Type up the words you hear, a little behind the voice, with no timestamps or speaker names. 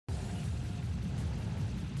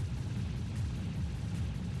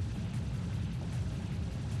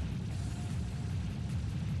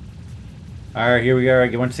All right, here we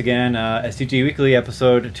are once again. STG Weekly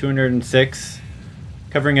episode 206,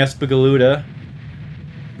 covering Espgaluda.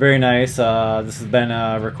 Very nice. This has been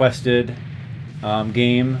a requested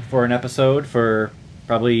game for an episode for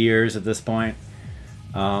probably years at this point.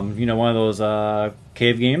 You know, one of those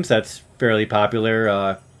cave games that's fairly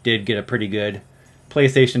popular. Did get a pretty good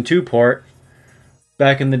PlayStation 2 port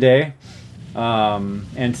back in the day,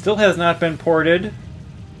 and still has not been ported.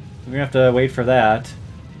 We're gonna have to wait for that.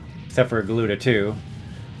 Except for Galuda 2.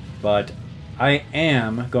 But I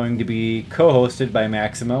am going to be co-hosted by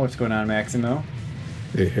Maximo. What's going on, Maximo?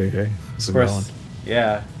 Hey. How's it Of course, going?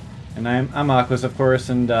 yeah. And I'm Aquas, of course,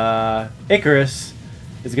 and Icarus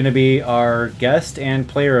is going to be our guest and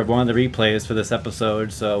player of one of the replays for this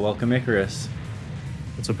episode. So welcome, Icarus.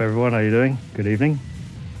 What's up, everyone? How you doing? Good evening.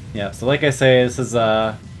 Yeah. So like I say, this has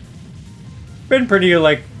been pretty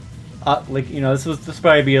this will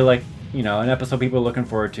probably be an episode people are looking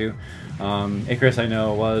forward to. Icarus, I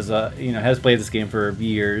know, was has played this game for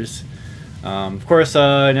years. Of course,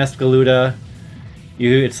 in Espgaluda,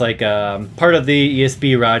 it's like part of the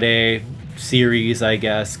ESB Rade series, I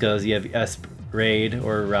guess, because you have Esp Raid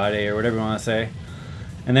or Rade or whatever you want to say,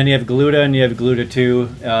 and then you have Galuda and you have Galuda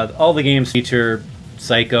 2. All the games feature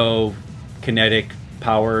psycho kinetic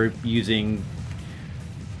power using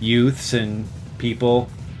youths and people.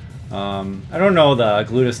 I don't know the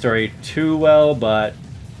Galuda story too well, but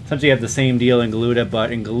essentially you have the same deal in Galuda,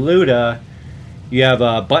 but in Galuda you have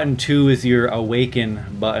button 2 is your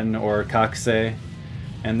Awaken button, or Kakusei,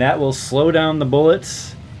 and that will slow down the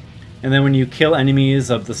bullets, and then when you kill enemies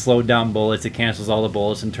of the slowed down bullets, it cancels all the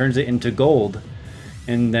bullets and turns it into gold.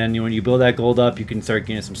 And then when you build that gold up, you can start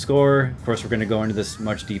getting some score. Of course, we're going to go into this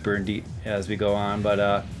much deeper and as we go on,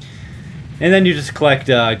 but and then you just collect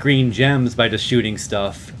green gems by just shooting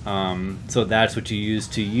stuff. So that's what you use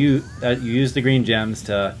to you use the green gems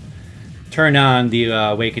to turn on the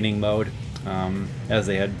awakening mode, as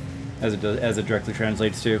it directly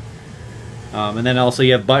translates to. And then also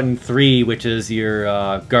you have button 3, which is your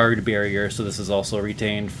guard barrier. So this is also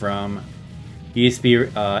retained from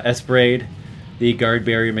ESP Espraid, the guard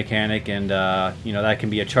barrier mechanic, and that can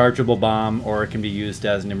be a chargeable bomb or it can be used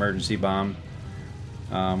as an emergency bomb.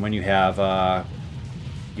 When you have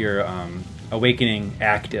your awakening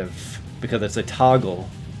active, because it's a toggle.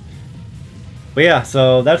 But yeah,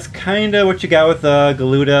 so that's kind of what you got with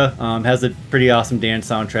Galuda. Has a pretty awesome dance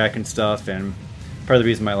soundtrack and stuff, and part of the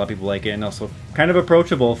reason why a lot of people like it, and also kind of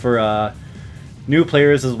approachable for new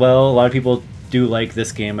players as well. A lot of people do like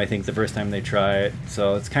this game, I think, the first time they try it,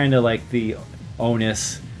 so it's kind of like the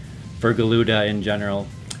onus for Galuda in general.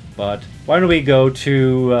 But why don't we go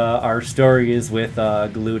to our stories with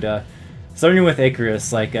Galuda, starting with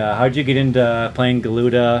Icarus. How'd you get into playing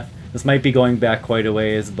Galuda? This might be going back quite a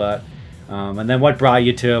ways, but and then what brought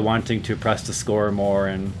you to wanting to press the score more,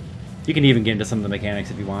 and you can even get into some of the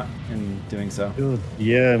mechanics if you want in doing so. Good.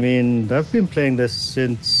 Yeah, I mean, I've been playing this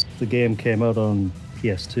since the game came out on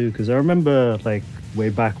PS2, because I remember, like, way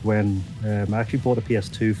back when I actually bought a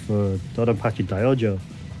PS2 for Dodonpachi Daiojo.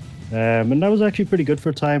 And that was actually pretty good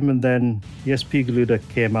for a time, and then Espgaluda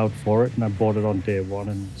came out for it, and I bought it on day one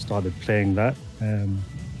and started playing that. And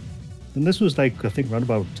this was like, I think, around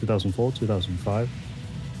about 2004, 2005.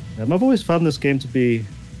 I've always found this game to be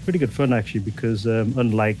pretty good fun, actually, because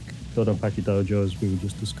unlike Dodonpachi Daiojo, as we were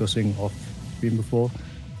just discussing off screen before,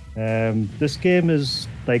 this game is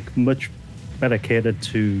like much better catered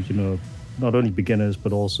to, not only beginners,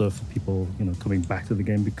 but also for people, coming back to the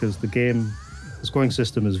game, because the scoring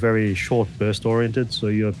system is very short burst oriented, so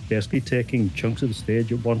you're basically taking chunks of the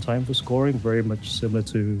stage at one time for scoring, very much similar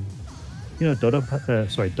to,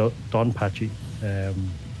 Donpachi.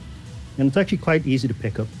 And it's actually quite easy to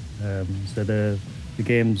pick up. So the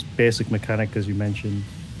game's basic mechanic, as you mentioned,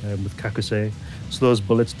 with Kakusei, slows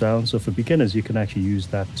bullets down. So for beginners, you can actually use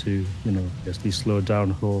that to, basically slow down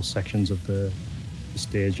whole sections of the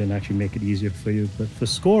stage and actually make it easier for you. But for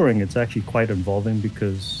scoring, it's actually quite involving,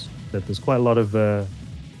 because that there's quite a lot of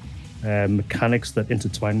mechanics that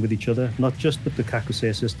intertwine with each other, not just with the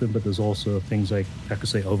Kakusei system, but there's also things like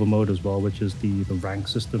Kakusei Overmode as well, which is the rank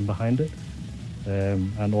system behind it,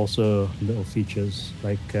 and also little features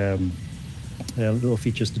like little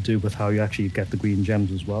features to do with how you actually get the green gems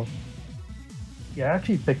as well. Yeah, I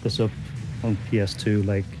actually picked this up on PS2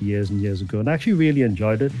 like years and years ago, and I actually really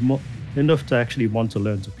enjoyed it, enough to actually want to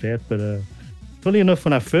learn to play it. But funny enough,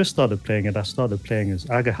 when I first started playing it, I started playing as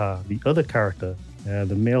Ageha, the other character,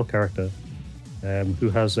 the male character, who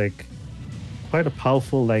has like quite a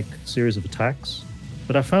powerful series of attacks.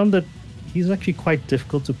 But I found that he's actually quite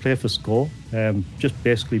difficult to play for score, just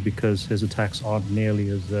basically because his attacks aren't nearly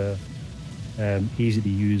as easy to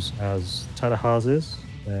use as Tateha's is.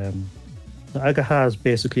 The Ageha is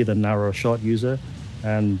basically the narrow shot user,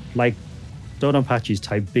 and like Dodonpachi's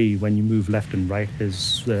Type B, when you move left and right,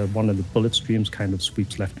 his one of the bullet streams kind of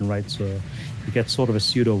sweeps left and right, so you get sort of a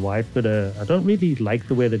pseudo wide. But I don't really like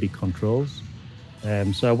the way that he controls.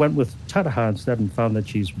 So I went with Tateha instead and found that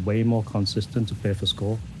she's way more consistent to play for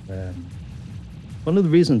score. One of the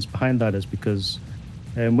reasons behind that is because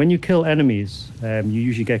when you kill enemies, you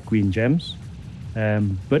usually get green gems.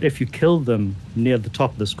 But if you kill them near the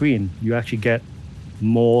top of the screen, you actually get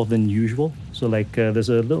more than usual. So like there's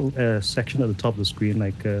a little section at the top of the screen,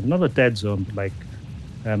 like not a dead zone, but like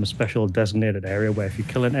a special designated area where if you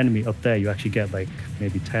kill an enemy up there, you actually get like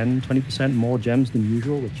maybe 10-20% more gems than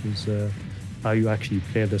usual, which is how you actually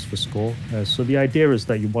play this for score. So the idea is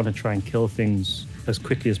that you want to try and kill things as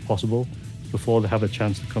quickly as possible before they have a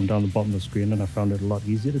chance to come down the bottom of the screen, and I found it a lot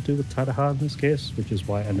easier to do with Tateha in this case, which is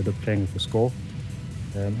why I ended up playing it for score.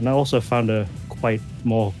 And I also found her quite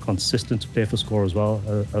more consistent to play for score as well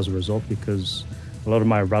as a result, because a lot of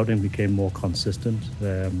my routing became more consistent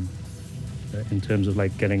in terms of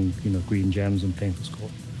like getting green gems and playing for score.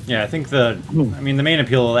 Yeah, I think the main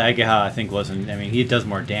appeal of Ageha, I think, he does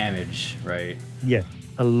more damage, right? Yeah,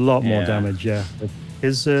 a lot more damage. Yeah,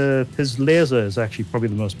 his laser is actually probably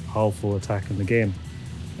the most powerful attack in the game.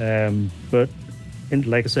 But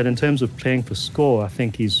like I said, in terms of playing for score, I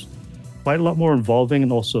think he's quite a lot more involving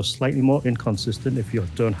and also slightly more inconsistent if you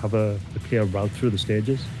don't have a clear route through the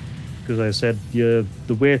stages. Because as I said,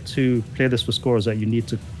 the way to play this for score is that you need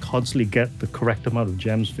to constantly get the correct amount of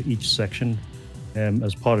gems for each section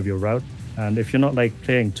as part of your route. And if you're not like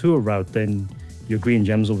playing to a route, then your green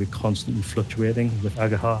gems will be constantly fluctuating with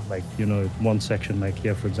Ageha. Like, one section, like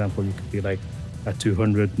here, for example, you could be like at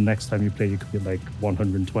 200. Next time you play, you could be like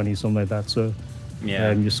 120, something like that. So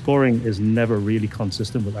yeah, your scoring is never really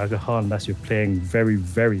consistent with Ageha unless you're playing very,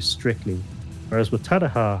 very strictly. Whereas with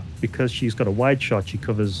Tateha, because she's got a wide shot, she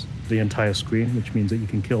covers the entire screen, which means that you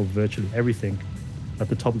can kill virtually everything at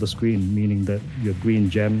the top of the screen, meaning that your green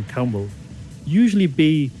gem count will usually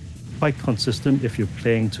be quite consistent if you're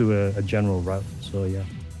playing to a general route. So yeah.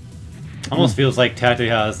 Almost feels like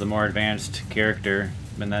Tateha is the more advanced character,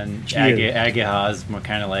 and then Ageha is more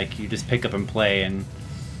kind of like you just pick up and play, and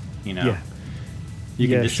you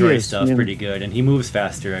can destroy stuff pretty good, and he moves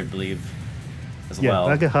faster, I believe, as well.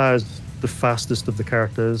 Ageha is the fastest of the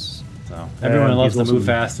characters. So everyone loves to move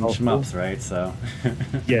fast and shmups, right? So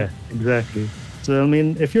yeah, exactly. So I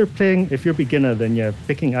mean, if you're a beginner, then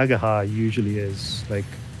picking Ageha usually is like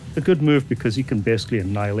a good move because you can basically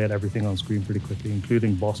annihilate everything on screen pretty quickly,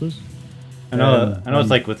 including bosses. I know it's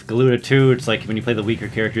like with Galuda too. It's like when you play the weaker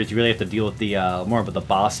characters, you really have to deal with the more of the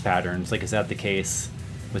boss patterns. Like, is that the case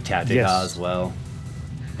with Tateha as well?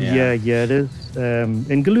 Yeah, it is.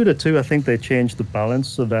 In Galuda 2, I think they changed the balance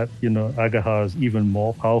so that Ageha is even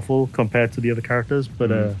more powerful compared to the other characters.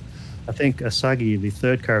 But I think Asagi, the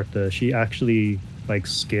third character, she actually like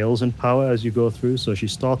scales in power as you go through. So she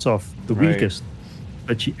starts off the weakest,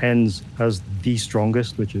 but she ends as the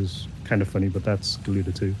strongest, which is kind of funny. But that's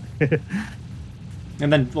Galuda 2.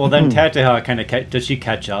 And then, Tateha kind of does she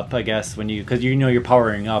catch up? I guess because you're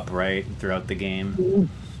powering up right throughout the game.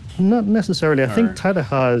 Not necessarily. I think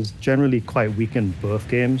Tateha is generally quite weak in both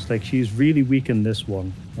games. Like, she's really weak in this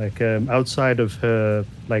one. Like, outside of her,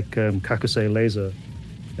 Kakusei laser,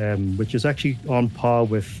 which is actually on par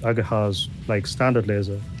with Ageha's, standard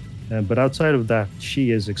laser. But outside of that,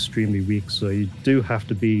 she is extremely weak. So you do have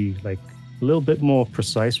to be, a little bit more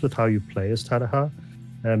precise with how you play as Tateha.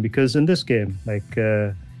 Because in this game,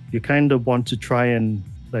 you kind of want to try and,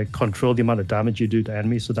 control the amount of damage you do to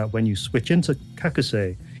enemies so that when you switch into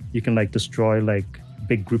Kakusei, you can destroy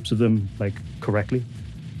big groups of them correctly.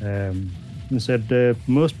 Instead,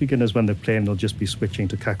 most beginners when they're playing, they'll just be switching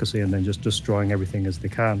to Kakusei and then just destroying everything as they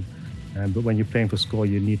can. But when you're playing for score,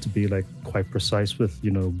 you need to be quite precise with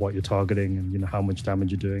what you're targeting and how much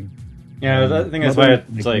damage you're doing. Yeah, I think that's why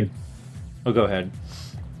it's Oh, go ahead.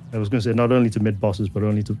 I was going to say not only to mid bosses but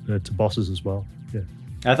only to bosses as well. Yeah.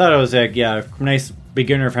 I thought it was nice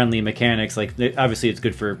beginner-friendly mechanics. Obviously, it's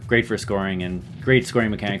great for scoring and great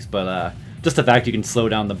scoring mechanics, but just the fact you can slow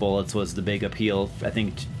down the bullets was the big appeal, I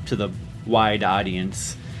think, to the wide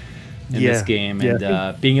audience in this game.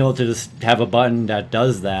 And being able to just have a button that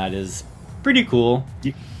does that is pretty cool.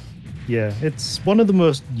 Yeah, it's one of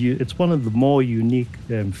the more unique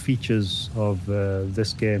features of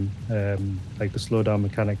this game, the slowdown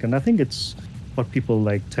mechanic, and I think it's what people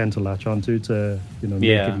tend to latch onto to make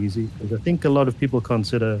it easy. Because I think a lot of people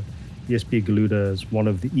consider Espgaluda as one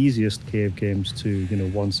of the easiest cave games to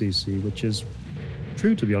 1cc, which is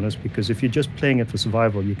true, to be honest, because if you're just playing it for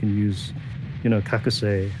survival, you can use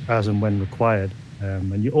Kakusei as and when required.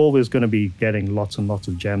 And you're always going to be getting lots and lots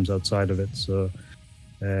of gems outside of it. So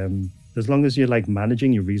as long as you're like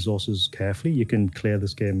managing your resources carefully, you can clear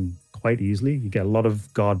this game quite easily. You get a lot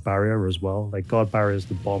of guard barrier as well. Like guard barrier is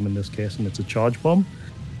the bomb in this case, and it's a charge bomb.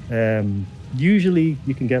 Usually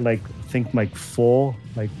you can get like, I think like 4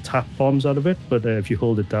 like tap bombs out of it, but if you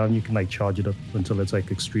hold it down, you can like charge it up until it's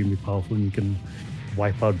like extremely powerful, and you can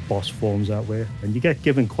wipe out boss forms that way. And you get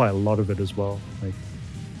given quite a lot of it as well. Like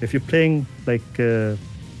if you're playing like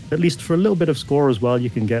at least for a little bit of score as well, you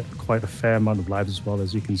can get quite a fair amount of lives as well.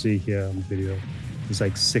 As you can see here on the video, there's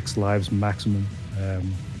like 6 lives maximum,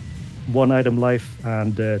 1 item life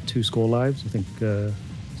and 2 score lives. I think is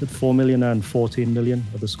it 4 million and 14 million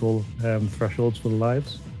are the score thresholds for the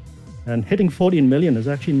lives. And hitting 14 million is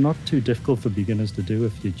actually not too difficult for beginners to do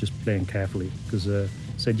if you're just playing carefully, because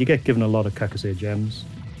said you get given a lot of Kakusei gems,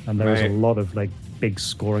 and there's a lot of like big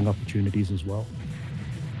scoring opportunities as well.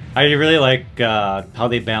 I really like how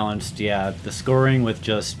they balanced, the scoring with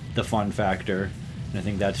just the fun factor, and I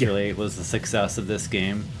think that's really was the success of this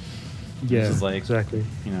game. Yeah, this is like, exactly.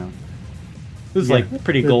 It was like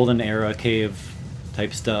pretty golden era cave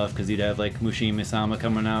type stuff, because you'd have like Mushimi-sama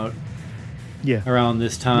coming out around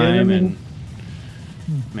this time, and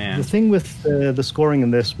man, the thing with the scoring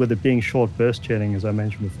in this, with it being short burst chaining, as I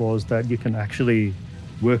mentioned before, is that you can actually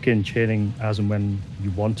work in chaining as and when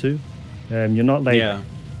you want to. You're not like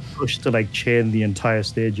pushed to like chain the entire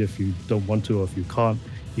stage if you don't want to, or if you can't.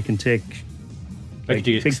 You can take like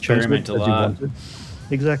big experiment a lot.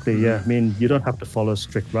 Exactly, yeah. I mean, you don't have to follow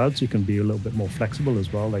strict routes. You can be a little bit more flexible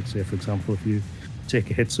as well. Like, say, for example, if you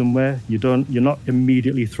take a hit somewhere, you're not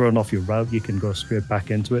immediately thrown off your route. You can go straight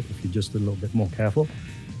back into it if you're just a little bit more careful.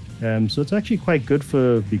 So it's actually quite good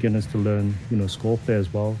for beginners to learn, score play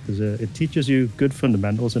as well, because it teaches you good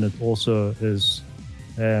fundamentals, and it also is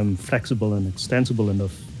flexible and extensible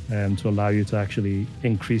enough to allow you to actually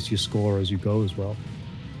increase your score as you go as well.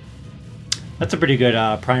 That's a pretty good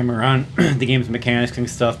primer on the game's mechanics and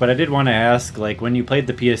stuff, but I did want to ask, like, when you played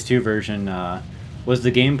the PS2 version, was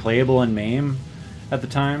the game playable in MAME at the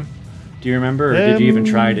time? Do you remember, or did you even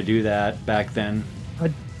try to do that back then?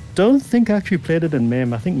 I don't think I actually played it in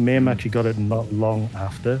MAME. I think MAME actually got it not long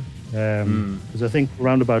after, because I think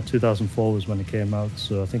around about 2004 was when it came out,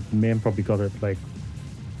 so I think MAME probably got it like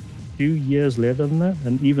a few years later than that,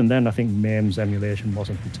 and even then I think MAME's emulation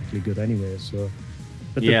wasn't particularly good anyway, so...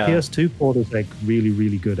 But the PS2 port is like really,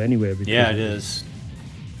 really good anyway. Because it is.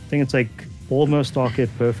 I think it's like almost arcade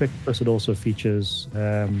perfect. Plus, it also features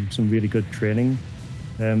some really good training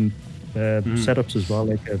setups as well.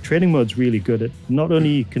 Like training mode's really good. It not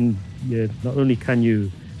only can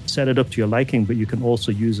you set it up to your liking, but you can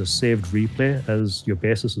also use a saved replay as your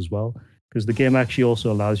basis as well. Because the game actually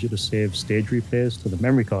also allows you to save stage replays to the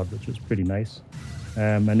memory card, which is pretty nice.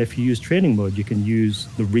 And if you use training mode, you can use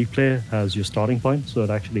the replay as your starting point. So it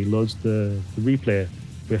actually loads the replay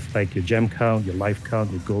with like your gem count, your life count,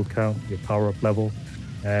 your gold count, your power up level.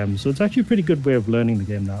 So it's actually a pretty good way of learning the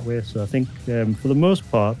game that way. So I think for the most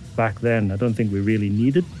part, back then, I don't think we really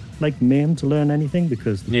needed like MAME to learn anything,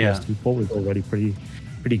 because the PS2 port was already pretty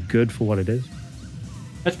good for what it is.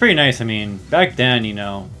 That's pretty nice. I mean, back then,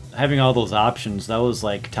 having all those options, that was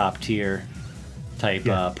like top tier type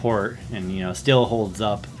port, and still holds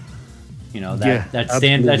up.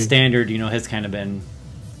 That standard has kind of been,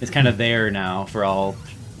 it's kind of there now for all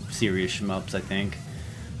serious shmups, I think.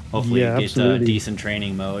 Hopefully it gets decent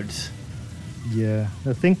training modes. Yeah,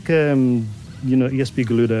 I think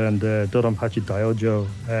Espgaluda and Dodonpachi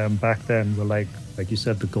Daiojo back then were like you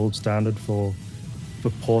said, the gold standard for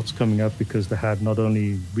ports coming up, because they had not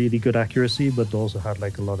only really good accuracy, but also had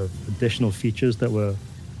like a lot of additional features that were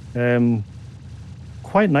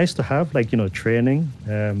quite nice to have, like training.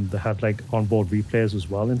 They had like onboard replays as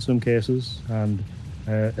well in some cases, and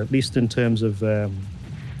at least in terms of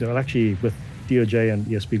actually with DOJ and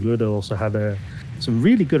Espgaluda also had some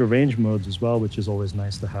really good arrange modes as well, which is always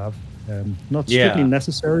nice to have. Not strictly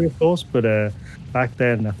necessary, of course, but back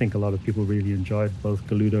then I think a lot of people really enjoyed both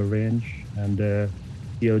Galuda arrange and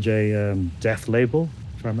DOJ Death Label,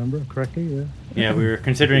 if I remember correctly. Yeah, we were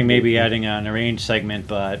considering maybe adding an arrange segment,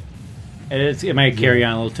 but it might carry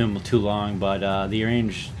on a little too long. But the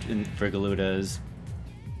arrange for Galuda is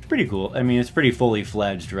pretty cool. I mean, it's pretty fully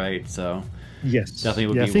fledged, right? So definitely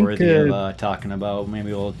would be worthy of talking about.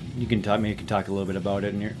 Maybe you can talk a little bit about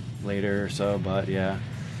it later or so. But yeah,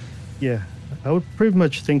 I would pretty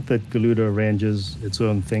much think that Galuda arranges its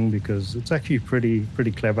own thing, because it's actually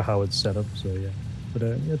pretty clever how it's set up. So yeah, but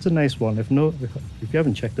it's a nice one. If you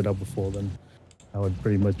haven't checked it out before, then I would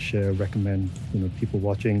pretty much recommend people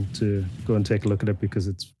watching to go and take a look at it, because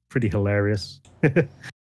it's pretty hilarious.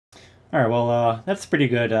 All right, well, that's a pretty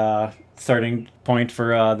good starting point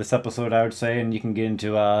for this episode, I would say, and you can get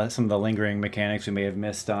into some of the lingering mechanics we may have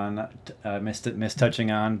missed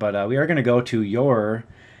touching on. But we are going to go to your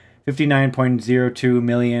 59.02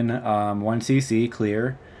 million 1cc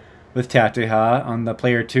clear with Tateha on the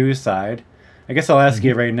player 2 side. I guess I'll ask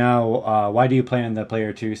you right now, why do you play on the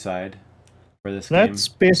player 2 side for this game? That's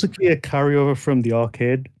basically a carryover from the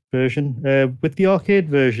arcade version. With the arcade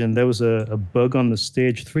version, there was a bug on the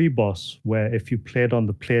stage 3 boss where if you played on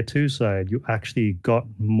the player 2 side, you actually got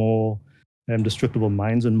more destructible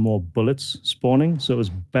mines and more bullets spawning, so it was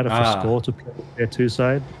better for score to play on the player 2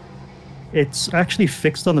 side. It's actually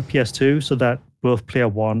fixed on the PS2 so that both player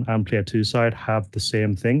 1 and player 2 side have the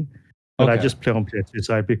same thing. But I just play on player 2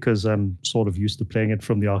 side because I'm sort of used to playing it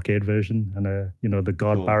from the arcade version, and you know, the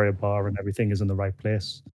guard barrier bar and everything is in the right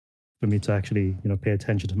place for me to actually, you know, pay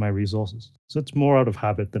attention to my resources. So it's more out of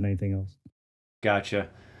habit than anything else. Gotcha.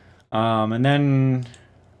 And then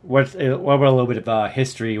what about a little bit of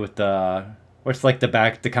history with what's like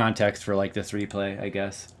the context for like this replay, I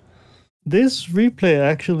guess? This replay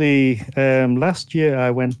actually, last year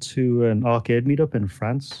I went to an arcade meetup in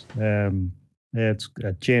France. It's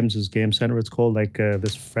at James's Game Center. It's called, like,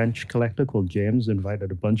 this French collector called James invited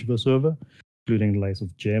a bunch of us over, including the likes of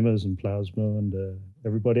Jamers and Plasma and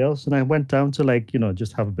everybody else. And I went down to, like, you know,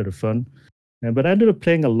 just have a bit of fun. But I ended up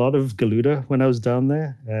playing a lot of Galuda when I was down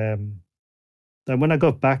there. And when I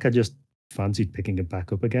got back, I just fancied picking it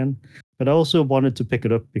back up again. But I also wanted to pick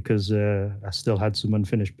it up because I still had some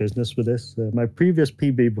unfinished business with this. My previous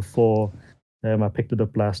PB before I picked it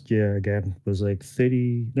up last year again was like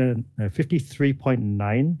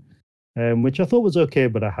 53.9, which I thought was okay,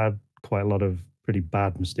 but I had quite a lot of pretty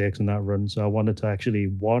bad mistakes in that run. So I wanted to actually,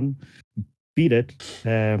 1, beat it,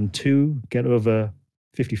 2, get over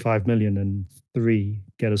 55 million, and 3,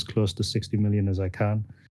 get as close to 60 million as I can.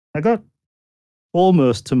 I got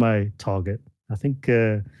almost to my target. I think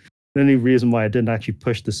the only reason why I didn't actually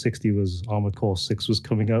push the 60 was Armored Core 6 was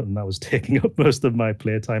coming out, and that was taking up most of my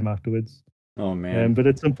playtime afterwards. Oh, man. But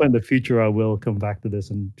at some point in the future, I will come back to this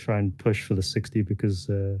and try and push for the 60 because,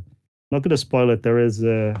 I'm not going to spoil it, there is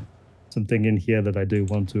something in here that I do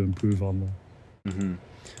want to improve on.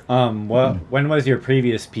 When was your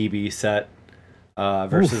previous PB set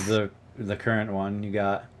versus the current one you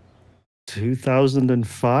got?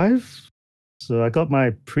 2005. So I got my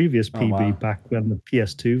previous PB back when the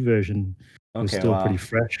PS2 version was still pretty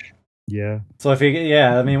fresh. Yeah. So if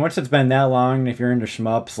I mean, once it's been that long, if you're into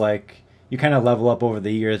shmups, like, you kind of level up over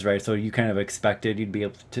the years, right? So you kind of expected you'd be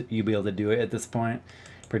able to do it at this point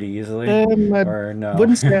pretty easily, or no? I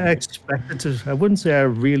wouldn't say I expected to. I wouldn't say I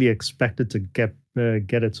really expected to get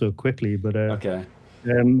it so quickly, but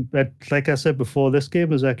but like I said before, this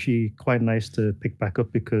game is actually quite nice to pick back up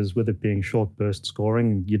because with it being short burst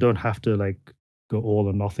scoring, you don't have to like go all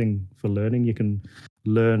or nothing for learning. You can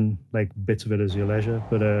learn like bits of it as your leisure,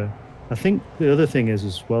 but I think the other thing is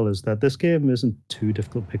as well is that this game isn't too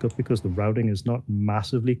difficult to pick up because the routing is not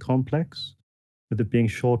massively complex with it being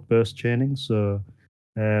short burst chaining. So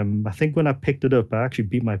I think when I picked it up, I actually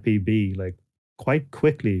beat my PB like quite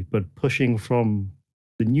quickly, but pushing from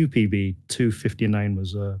the new PB to 59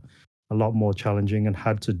 was a lot more challenging and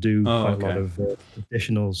had to do quite a lot of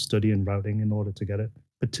additional study and routing in order to get it,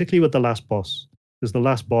 particularly with the last boss, because the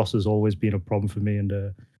last boss has always been a problem for me. And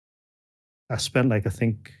I spent like, I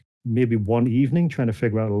think, maybe one evening trying to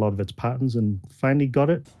figure out a lot of its patterns and finally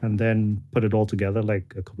got it and then put it all together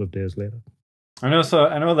like a couple of days later. I know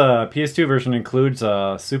the PS2 version includes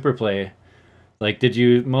Superplay. Like, did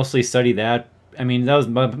you mostly study that? I mean,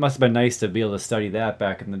 must have been nice to be able to study that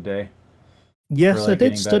back in the day. Yes, I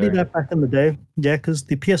did study that back in the day. Yeah, because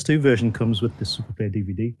the PS2 version comes with the Superplay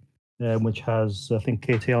DVD, which has, I think,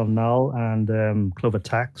 KTL-NAL and Clover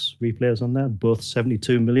Tax replays on there, both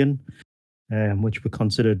 72 million. Which were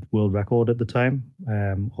considered world record at the time,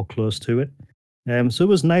 or close to it. So it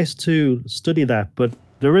was nice to study that, but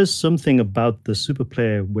there is something about the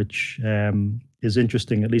Superplay which is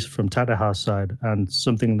interesting, at least from Tateha's side, and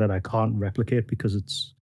something that I can't replicate because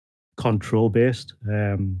it's control-based.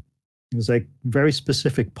 There's like very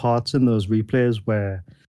specific parts in those replays where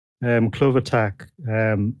Clover Tack,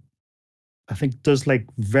 I think, does like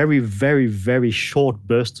very, very, very short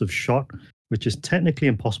bursts of shot, which is technically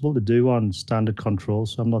impossible to do on standard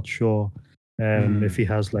controls. So I'm not sure if he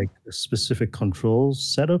has like a specific controls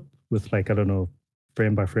set up with like, I don't know,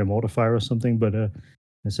 frame by frame autofire or something. But I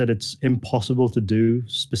said it's impossible to do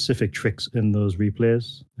specific tricks in those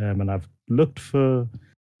replays. And I've looked for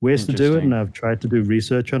ways to do it, and I've tried to do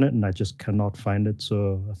research on it, and I just cannot find it.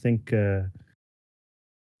 So I think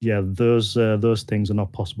yeah, those things are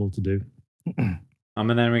not possible to do. And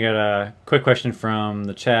then we got a quick question from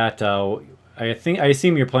the chat. I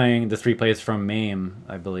assume you're playing this replays from MAME,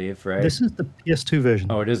 I believe, right? This is the PS2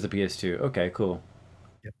 version. Oh, it is the PS2. Okay, cool.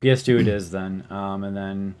 Yep. PS2 it is then. And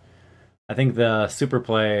then I think the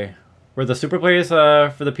Superplay were the Superplays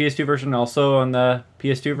for the PS2 version also on the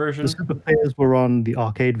PS2 version? The Superplays were on the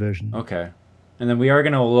arcade version. Okay. And then we are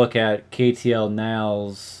going to look at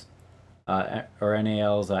KTL-NAL's or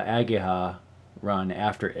NAL's Ageha run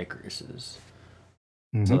after Icarus's.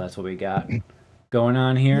 So that's what we got going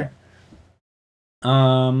on here.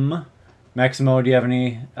 Yeah. Maximo, do you have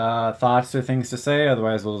any thoughts or things to say?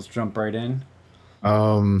 Otherwise, we'll just jump right in.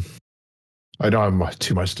 I don't have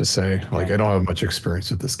too much to say. Like, I don't have much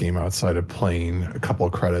experience with this game outside of playing a couple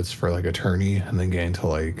of credits for like Attorney and then getting to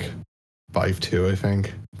like 5-2, I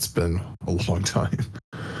think. It's been a long time.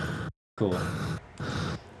 Cool.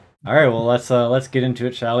 All right, well, let's get into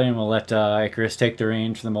it, shall we? And we'll let Icarus take the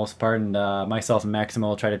reins for the most part, and myself and Maximo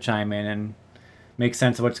will try to chime in and make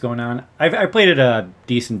sense of what's going on. I played it a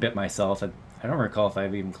decent bit myself. I don't recall if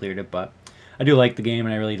I've even cleared it, but I do like the game,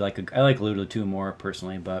 and I like Ludo 2 more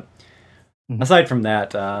personally. But aside from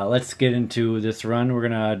that, let's get into this run. We're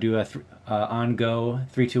gonna do a on-go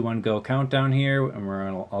 3, 2, 1 go countdown here, and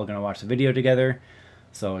we're all gonna watch the video together.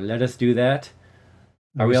 So let us do that.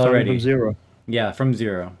 Are we all ready? From 0. Yeah, from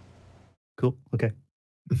 0. Cool. Okay.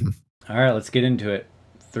 All right, let's get into it.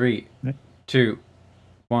 3, 2,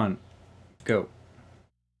 1, go.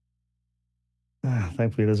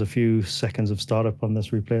 Thankfully, there's a few seconds of startup on this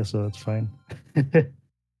replay, so that's fine.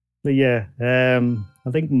 But yeah,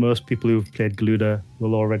 I think most people who've played Galuda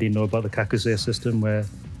will already know about the Kakusei system, where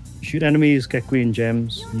you shoot enemies, get green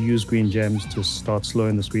gems, you use green gems to start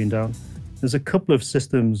slowing the screen down. There's a couple of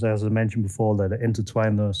systems, as I mentioned before, that are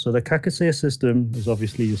intertwined though. So the Kakusei system is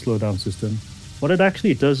obviously your slowdown system. What it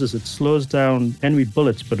actually does is it slows down enemy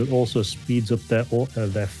bullets, but it also speeds up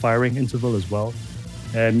their firing interval as well.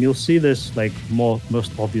 You'll see this like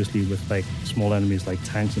most obviously with like small enemies like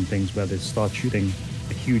tanks and things, where they start shooting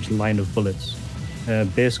a huge line of bullets.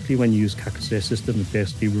 Basically, when you use Kakusei system, it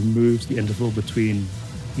basically removes the interval between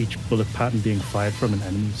each bullet pattern being fired from an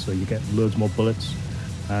enemy, so you get loads more bullets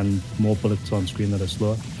and more bullets on screen that are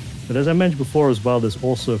slower. But as I mentioned before as well, there's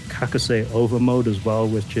also Kakusei over mode as well,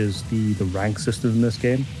 which is the rank system in this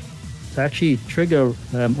game. To actually trigger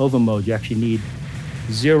over mode, you actually need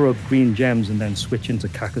 0 green gems and then switch into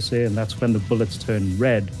Kakusei, and that's when the bullets turn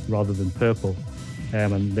red rather than purple,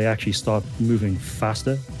 and they actually start moving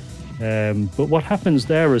faster. But what happens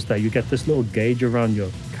there is that you get this little gauge around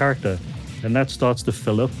your character, and that starts to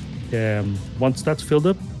fill up. Once that's filled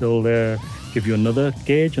up, they'll give you another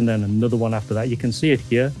gauge and then another one after that. You can see it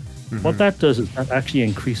here. What that does is that actually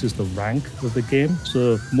increases the rank of the game.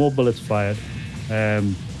 So more bullets fired,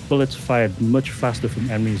 bullets fired much faster from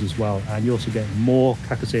enemies as well, and you also get more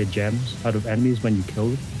Kakusei gems out of enemies when you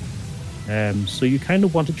kill them. So you kind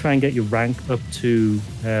of want to try and get your rank up to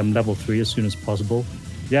level 3 as soon as possible.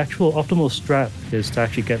 The actual optimal strat is to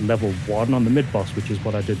actually get level 1 on the mid-boss, which is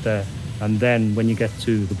what I did there. And then when you get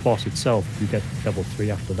to the boss itself, you get level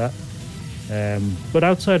 3 after that. But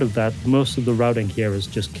outside of that, most of the routing here is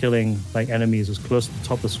just killing like enemies as close to the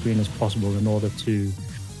top of the screen as possible in order to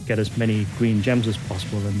get as many green gems as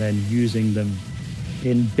possible, and then using them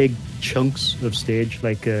in big chunks of stage,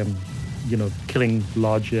 like killing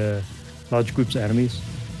large groups of enemies.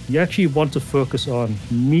 You actually want to focus on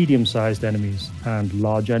medium-sized enemies and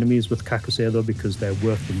large enemies with Kakusei though, because they're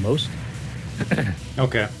worth the most.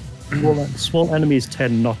 Okay. Small enemies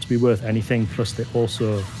tend not to be worth anything, plus they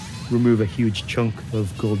also remove a huge chunk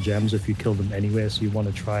of gold gems if you kill them anyway, so you want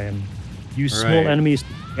to try and use small enemies to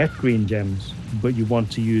get green gems, but you want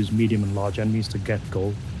to use medium and large enemies to get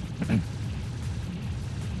gold.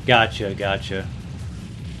 Gotcha.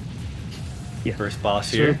 Yeah. First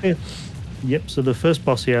boss here. Yep, so the first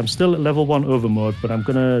boss here, I'm still at level 1 over mode, but I'm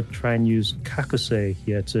going to try and use Kakusei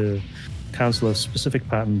here to cancel a specific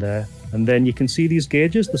pattern there. And then you can see these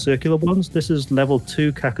gauges, the circular ones. This is level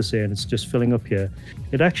 2 Kakusei, and it's just filling up here.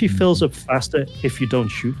 It actually fills up faster if you don't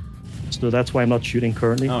shoot. So that's why I'm not shooting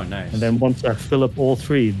currently. Oh, nice. And then once I fill up all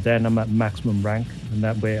 3, then I'm at maximum rank. And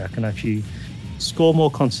that way I can actually score more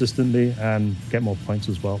consistently and get more points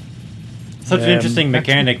as well. Such an interesting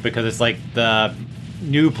mechanic, because it's like the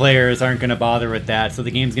new players aren't going to bother with that, so the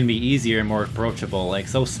game's going to be easier and more approachable. Like,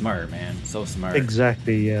 so smart, man. So smart.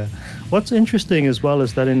 Exactly, yeah. What's interesting as well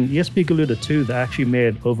is that in Espgaluda 2, they actually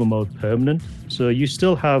made overmode permanent. So you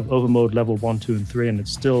still have overmode level 1, 2, and 3, and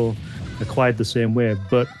it's still acquired the same way.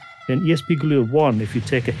 But in Espgaluda 1, if you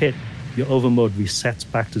take a hit, your overmode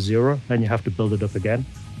resets back to 0, and you have to build it up again.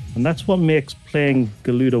 And that's what makes playing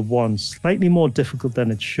Galuda 1 slightly more difficult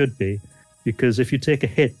than it should be, because if you take a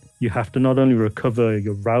hit, you have to not only recover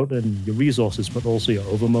your route and your resources, but also your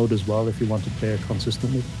overmode as well if you want to play it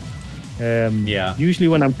consistently. Usually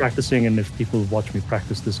when I'm practicing, and if people watch me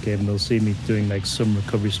practice this game, they'll see me doing like some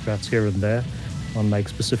recovery strats here and there on like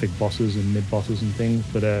specific bosses and mid-bosses and things.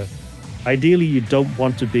 But ideally, you don't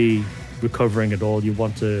want to be recovering at all. You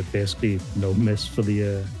want to basically miss for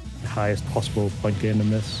the highest possible point gain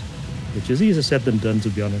in this, which is easier said than done, to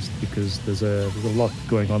be honest, because there's a lot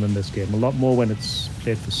going on in this game, a lot more when it's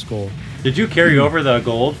played for score. Did you carry over the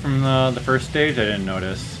gold from the first stage? I didn't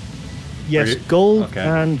notice. Yes, gold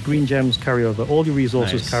and green gems carry over. All your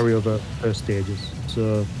resources carry over first stages.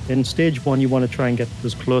 So in stage 1, you want to try and get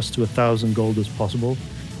as close to 1,000 gold as possible.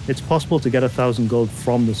 It's possible to get 1,000 gold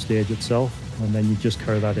from the stage itself, and then you just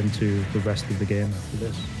carry that into the rest of the game after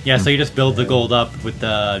this. Yeah, so you just build the gold up with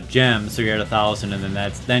the gems, so you're at 1,000,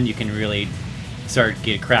 and then you can really start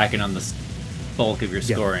cracking on the bulk of your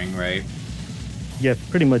scoring, right? Yeah,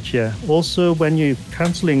 pretty much, yeah. Also, when you're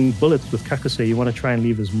cancelling bullets with Kakusei, you want to try and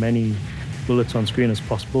leave as many bullets on screen as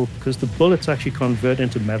possible, because the bullets actually convert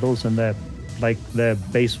into medals, and their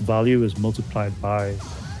base value is multiplied by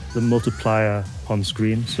the multiplier on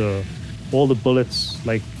screen. So all the bullets,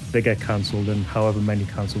 they get cancelled, and however many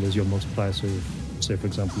cancel is your multiplier. So say, for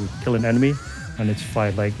example, you kill an enemy and it's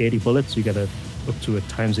fired 80 bullets, you get up to a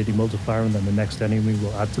times 80 multiplier, and then the next enemy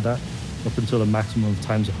will add to that up until a maximum of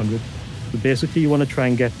times 100. But basically, you want to try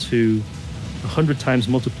and get to 100 times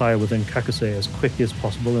multiplier within Kakusei as quickly as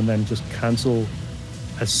possible, and then just cancel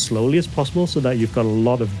as slowly as possible so that you've got a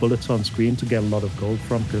lot of bullets on screen to get a lot of gold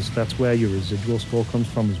from, because that's where your residual score comes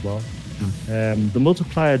from as well. The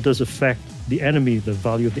multiplier does affect the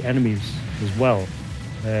value of the enemies as well.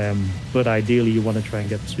 But ideally, you want to try and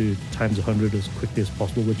get to times 100 as quickly as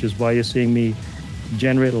possible, which is why you're seeing me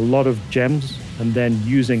generate a lot of gems and then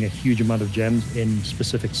using a huge amount of gems in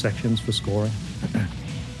specific sections for scoring.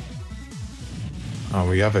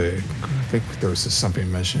 We have I think there was something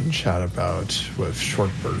mentioned in chat about with short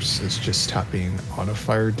bursts, it's just tapping auto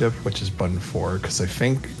fire dip, which is button 4, because I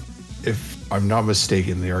think, if I'm not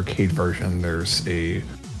mistaken, the arcade version, there's a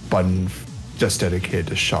button just dedicated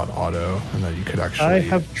to shot auto, and that you could actually... I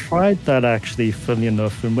have tried that actually, funnily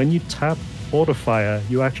enough, and when you tap auto fire,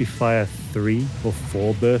 you actually fire 3 or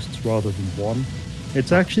 4 bursts rather than 1.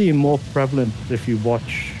 It's actually more prevalent if you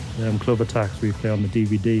watch Clover Attack's replay on the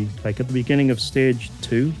DVD. Like at the beginning of stage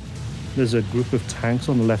 2, there's a group of tanks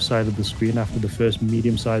on the left side of the screen after the first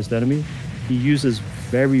medium-sized enemy. He uses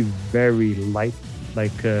very, very light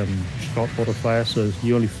shot auto fire, so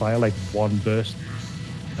you only fire 1 burst,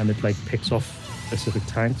 and it picks off specific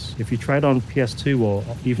tanks. If you try it on PS2 or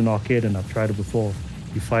even arcade, and I've tried it before,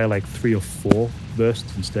 you fire 3 or 4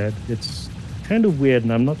 bursts instead. It's kind of weird,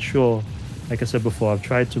 and I'm not sure. Like I said before, I've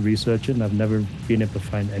tried to research it, and I've never been able to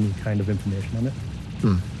find any kind of information on it.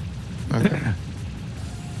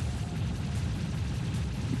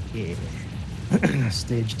 Okay. Yeah.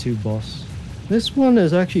 Stage 2 boss. This one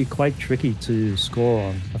is actually quite tricky to score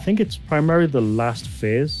on. I think it's primarily the last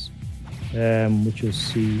phase, which you'll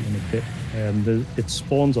see in a bit. It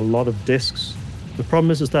spawns a lot of discs. The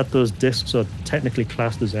problem is that those discs are technically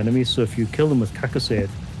classed as enemies, so if you kill them with Kakusei, it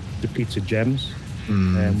depletes your gems,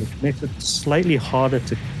 which makes it slightly harder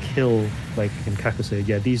to kill, in Kakusei.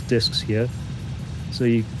 Yeah, these discs here. So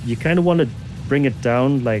you kind of want to bring it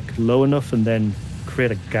down low enough and then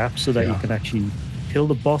create a gap so that you can actually kill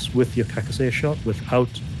the boss with your Kakusei shot without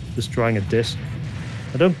destroying a disc.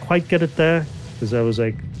 I don't quite get it there because I was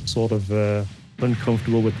sort of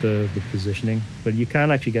uncomfortable with the positioning, but you can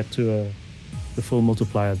actually get to the full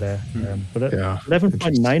multiplier there. But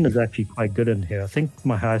 11.9 is actually quite good in here. I think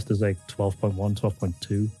my highest is 12.1,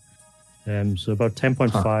 12.2. So about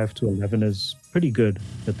 10.5 to 11 is pretty good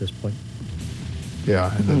at this point.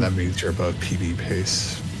 Yeah, and then that means you're above PB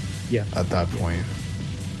pace. Yeah. At that point.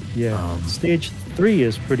 Yeah. Stage 3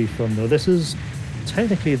 is pretty fun though. This is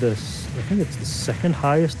technically I think it's the second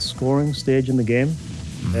highest scoring stage in the game.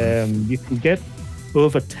 You can get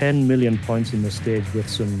over 10 million points in this stage with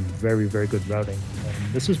some very, very good routing.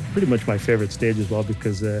 This is pretty much my favorite stage as well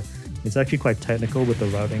because it's actually quite technical with the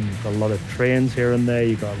routing. You've got a lot of trains here and there.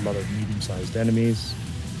 You've got a lot of medium-sized enemies.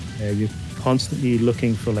 You're constantly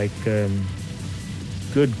looking for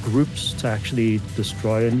good groups to actually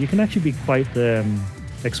destroy, and you can actually be quite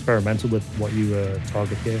experimental with what you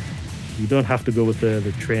target here. You don't have to go with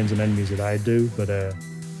the trains and enemies that I do, but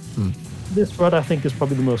this run I think is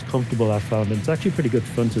probably the most comfortable I've found, and it's actually pretty good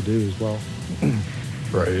fun to do as well.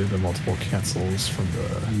 Right, the multiple cancels from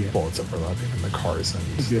the bullets overlapping in the cars and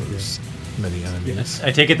those many enemies.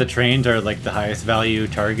 I take it the trains are like the highest value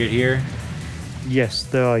target here. Yes,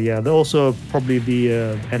 they are. Yeah, they're also probably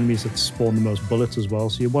the enemies that spawn the most bullets as well.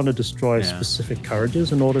 So you want to destroy specific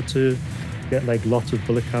carriages in order to get like lots of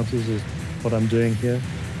bullet counters. Is what I'm doing here.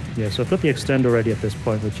 Yeah, so I've got the extend already at this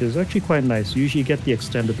point, which is actually quite nice. You usually get the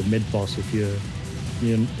extend at the mid boss if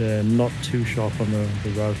you're not too sharp on the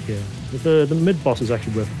route here. But the mid boss is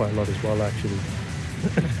actually worth quite a lot as well, actually.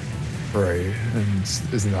 Right, and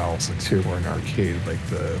isn't that also too where in arcade, like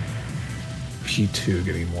the P2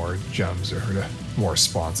 getting more gems or more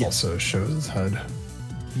spawns also shows its head?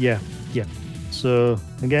 Yeah. So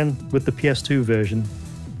again, with the PS2 version,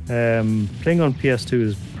 playing on PS2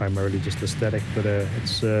 is primarily just aesthetic, but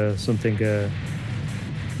it's something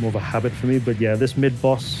more of a habit for me. But yeah, this mid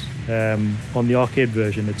boss on the arcade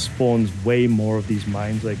version, it spawns way more of these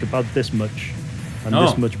mines, like about this much and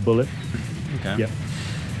this much bullet. Okay.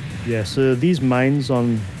 Yeah, so these mines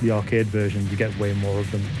on the arcade version, you get way more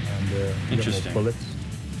of them, and you get more bullets.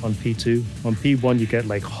 On P2, on P1, you get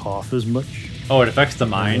like half as much. Oh, it affects the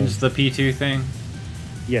mines, the P2 thing?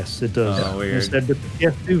 Yes, it does. Oh, weird. Instead, with the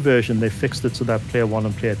PS2 version, they fixed it so that player 1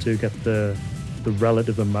 and player 2 get the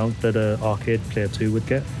relative amount that an arcade player 2 would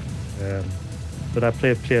get. But I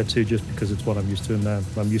play player 2 just because it's what I'm used to, and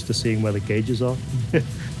I'm used to seeing where the gauges are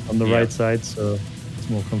on the right side, so it's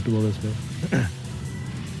more comfortable this way.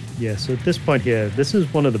 Yeah, so at this point here, this is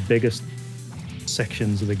one of the biggest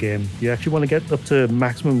sections of the game. You actually want to get up to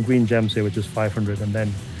maximum green gems here, which is 500, and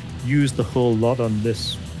then use the whole lot on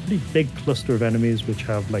this pretty big cluster of enemies, which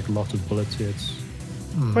have like lots of bullets here. It's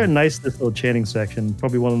quite nice, this little chaining section.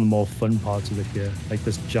 Probably one of the more fun parts of it here. Like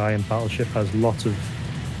this giant battleship has lots of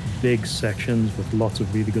big sections with lots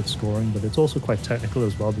of really good scoring, but it's also quite technical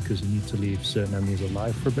as well because you need to leave certain enemies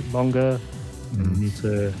alive for a bit longer. You need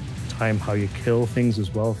to time how you kill things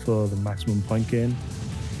as well for the maximum point gain.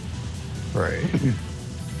 Right. Yeah.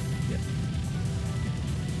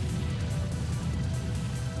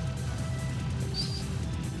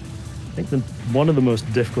 I think one of the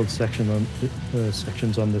most difficult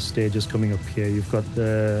sections on this stage is coming up here. You've got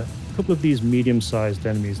a couple of these medium-sized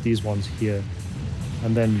enemies, these ones here,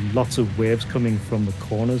 and then lots of waves coming from the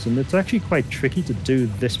corners, and it's actually quite tricky to do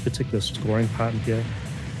this particular scoring pattern here,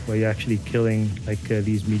 where you're actually killing like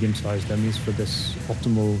these medium-sized enemies for this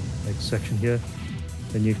optimal like section here.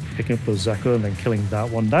 Then you're picking up those Zako and then killing that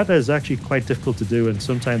one. That is actually quite difficult to do, and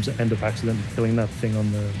sometimes I end up accidentally killing that thing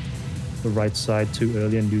on the right side too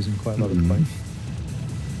early and losing quite a lot of points.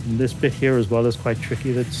 And this bit here as well is quite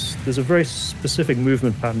tricky. There's a very specific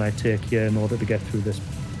movement pattern I take here in order to get through this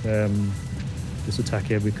this attack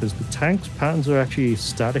here, because the tank's patterns are actually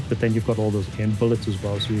static, but then you've got all those aim bullets as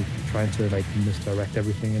well, so you're trying to like misdirect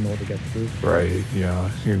everything in order to get through. Right, yeah,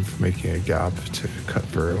 you're making a gap to cut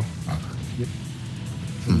through. Yep.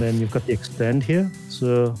 And then you've got the extend here,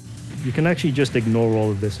 so you can actually just ignore all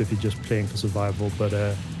of this if you're just playing for survival, but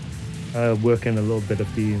work in a little bit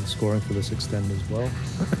of the scoring for this extend as well.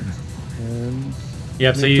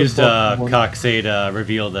 Yep, so you used Kakusei to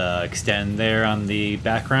reveal the extend there on the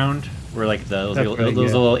background, where like those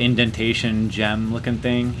little indentation gem looking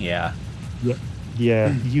thing. Yeah.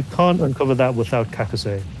 Yeah, you can't uncover that without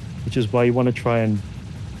Kakusei, which is why you want to try and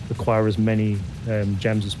acquire as many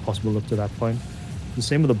gems as possible up to that point. The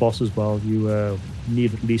same with the boss as well. You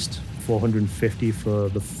need at least 450 for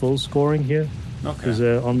the full scoring here. Okay. Because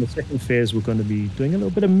on the second phase, we're going to be doing a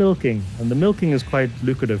little bit of milking, and the milking is quite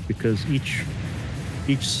lucrative because each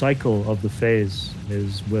cycle of the phase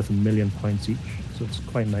is worth 1 million points each. So it's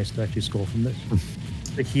quite nice to actually score from this.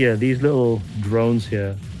 But here, these little drones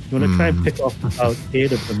here, you want to try and pick off about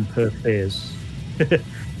 8 of them per phase.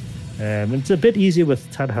 And it's a bit easier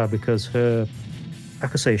with Tateha because her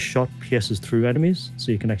Kakusei shot pierces through enemies,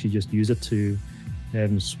 so you can actually just use it to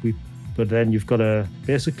sweep. But then you've got a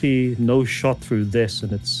basically no shot through this,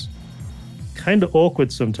 and it's kind of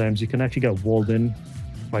awkward sometimes. You can actually get walled in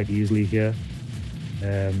quite easily here.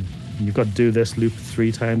 And you've got to do this loop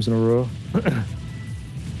 3 times in a row.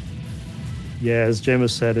 Yeah, as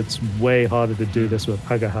James said, it's way harder to do this with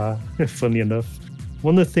Ageha, funny enough.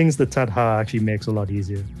 One of the things that Tateha actually makes a lot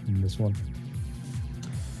easier in this one.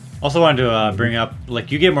 Also wanted to bring up,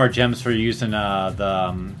 like, you get more gems for using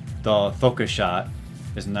the focus shot,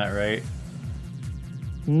 isn't that right?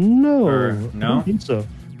 No, no? I don't think so.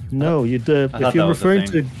 No, you do. If you're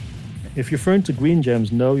referring to green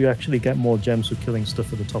gems, no, you actually get more gems for killing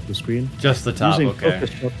stuff at the top of the screen. Just the top, okay.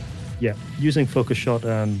 Focus shot, yeah, using focus shot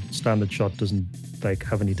and standard shot doesn't like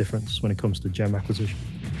have any difference when it comes to gem acquisition.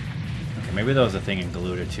 Okay, maybe that was a thing in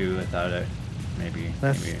Galuda too. I thought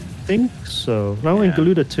I think so. No, in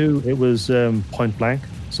Galuda 2, it was point blank.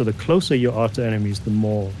 So the closer you are to enemies, the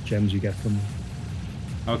more gems you get from them.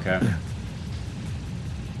 Okay.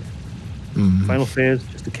 Final phase,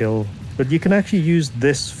 just to kill. But you can actually use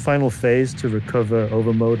this final phase to recover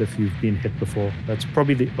overmode if you've been hit before. That's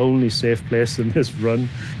probably the only safe place in this run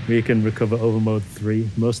where you can recover overmode 3.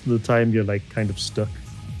 Most of the time, you're like kind of stuck.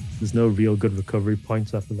 There's no real good recovery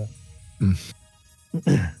points after that.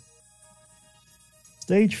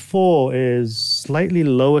 Stage 4 is slightly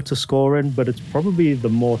lower to score in, but it's probably the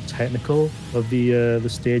more technical of the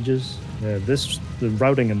stages. The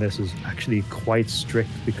routing in this is actually quite strict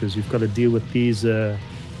because you've got to deal with these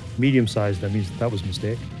medium-sized enemies. That was a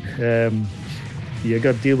mistake. You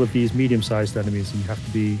got to deal with these medium-sized enemies, and you have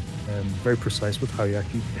to be very precise with how you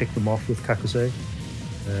actually pick them off with Kakusei.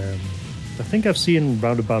 I think I've seen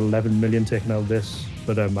around about 11 million taken out of this,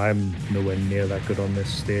 but I'm nowhere near that good on this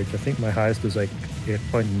stage. I think my highest was like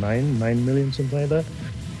 8.9 million, something like that.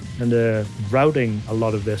 And routing a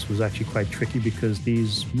lot of this was actually quite tricky because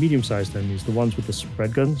these medium-sized enemies, the ones with the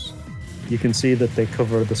spread guns, you can see that they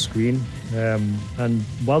cover the screen. And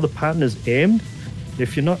while the pattern is aimed,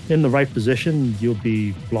 if you're not in the right position, you'll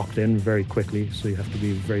be blocked in very quickly. So you have to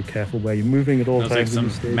be very careful where you're moving at all times.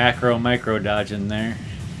 There's like some micro dodge in there.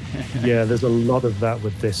 Yeah, there's a lot of that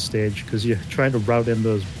with this stage because you're trying to route in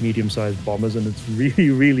those medium-sized bombers, and it's really,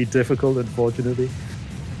 really difficult, unfortunately.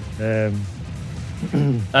 I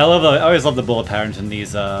always love the bullet patterns in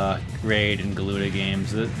these Raid and Galuda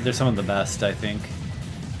games. They're some of the best, I think.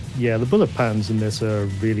 Yeah, the bullet patterns in this are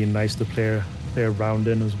really nice to play around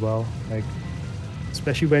in as well. Like,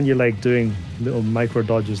 especially when you're like doing little micro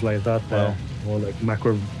dodges like that there, or like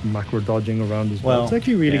macro dodging around as well. It's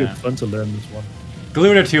actually really good fun to learn this one.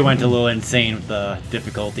 Galuda 2 went a little insane with the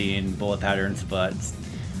difficulty and bullet patterns, but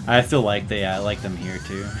I still like I like them here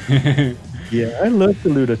too. Yeah, I love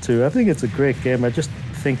Galuda 2. I think it's a great game. I just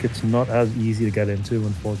think it's not as easy to get into,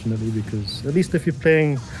 unfortunately, because at least if you're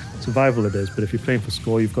playing survival it is, but if you're playing for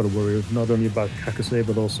score, you've got to worry not only about Kakusei,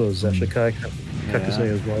 but also Zeshikai Kakusei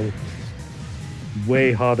as well.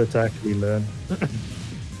 Way harder to actually learn.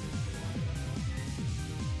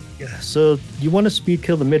 Yeah, so you want to speed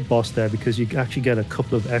kill the mid-boss there because you actually get a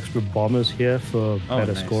couple of extra bombers here for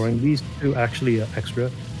better scoring. These two actually are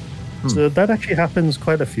extra. So that actually happens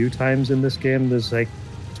quite a few times in this game. There's like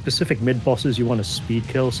specific mid-bosses you want to speed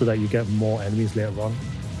kill so that you get more enemies later on.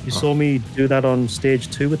 You saw me do that on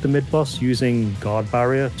stage 2 with the mid-boss using guard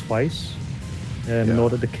barrier twice in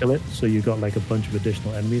order to kill it. So you got like a bunch of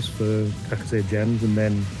additional enemies for Kakusei gems, and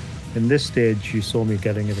then in this stage you saw me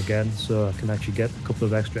getting it again, so I can actually get a couple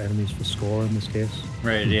of extra enemies for score in this case.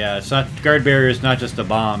 Right, yeah. It's not, guard barrier is not just a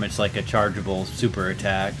bomb, it's like a chargeable super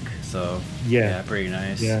attack. So yeah, pretty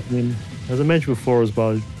nice. Yeah, I mean, as I mentioned before as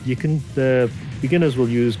well, you can beginners will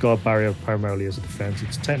use guard barrier primarily as a defense.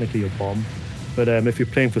 It's technically a bomb, but if you're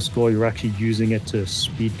playing for score, you're actually using it to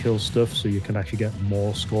speed kill stuff, so you can actually get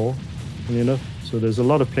more score. You know, so there's a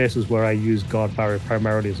lot of places where I use guard barrier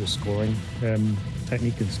primarily as a scoring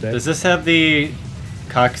technique instead. Does this have the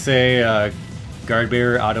Kakusei guard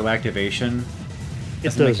barrier auto activation?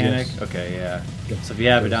 It does, mechanic? yes. Okay, yeah. So if you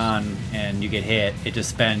have it on and you get hit, it just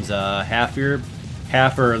spends half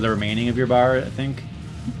or the remaining of your bar, I think.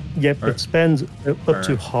 Yep, it spends up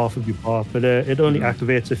to half of your bar, but it only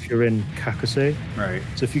activates if you're in Kakusei. Right.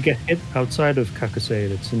 So if you get hit outside of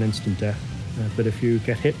Kakusei, it's an instant death. But if you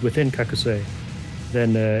get hit within Kakusei,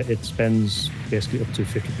 then it spends basically up to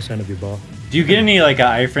 50% of your bar. Do you get any like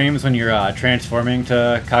iframes when you're transforming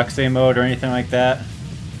to Kakusei mode or anything like that?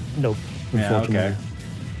 Nope, unfortunately. Yeah,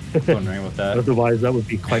 okay. Wondering about that. Otherwise, that would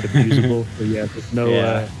be quite abusable. So yeah, there's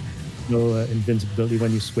no invincibility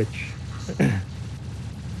when you switch.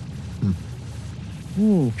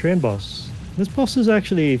 Train boss. This boss is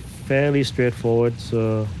actually fairly straightforward.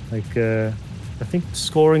 So like, I think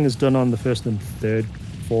scoring is done on the first and third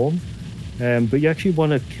form, but you actually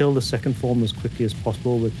want to kill the second form as quickly as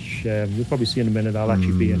possible, which you'll probably see in a minute. I'll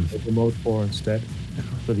actually be in mode 4 instead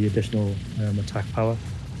for the additional attack power.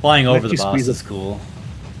 Flying over the boss is cool.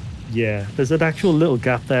 Yeah, there's an actual little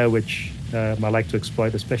gap there which I like to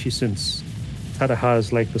exploit, especially since Tateha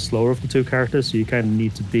has like the slower of the two characters, so you kind of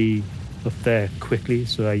need to be up there quickly.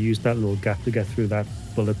 So I use that little gap to get through that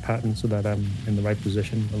bullet pattern so that I'm in the right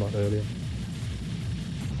position a lot earlier.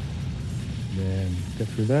 Then get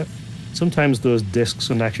through that. Sometimes those discs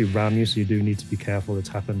can actually ram you, so you do need to be careful. It's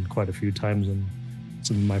happened quite a few times in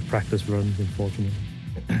some of my practice runs, unfortunately.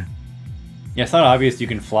 Yeah, it's not obvious you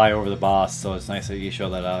can fly over the boss, so it's nice that you show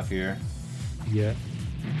that off here. Yeah.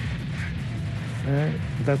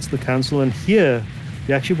 That's the cancel, and here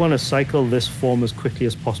you actually want to cycle this form as quickly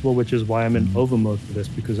as possible, which is why I'm in overmode for this,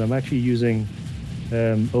 because I'm actually using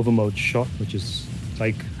overmode shot, which is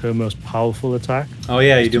like her most powerful attack. Oh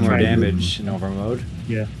yeah, you do more damage in over mode.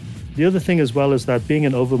 Yeah. The other thing as well is that being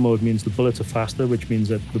in over mode means the bullets are faster, which means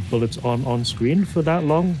that the bullets aren't on screen for that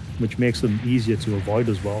long, which makes them easier to avoid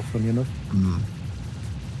as well, funny enough.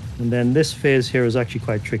 And then this phase here is actually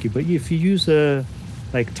quite tricky, but if you use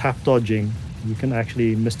like tap dodging, you can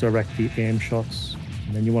actually misdirect the aim shots,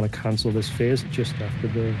 and then you want to cancel this phase just after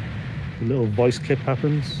the little voice clip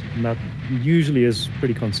happens, and that usually is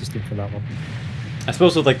pretty consistent for that one. I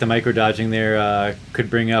suppose with like the micro dodging there could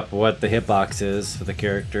bring up what the hitbox is for the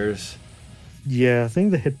characters. Yeah, I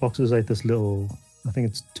think the hitbox is like this little, I think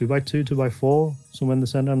it's 2x2, 2x4, somewhere in the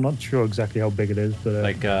center. I'm not sure exactly how big it is, but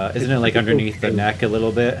like isn't it like underneath the neck a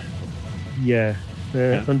little bit? Yeah,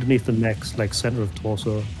 underneath the neck's like center of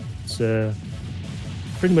torso. It's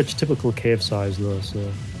pretty much typical cave size though. So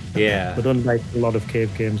yeah. But unlike a lot of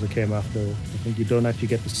cave games that came after, I think you don't actually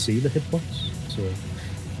get to see the hitbox. So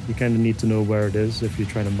you kind of need to know where it is if you're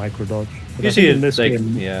trying to micro dodge. But usually in this like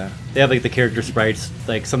game, yeah, they have like the character sprites,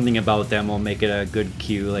 like something about them will make it a good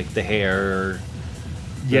cue, like the hair or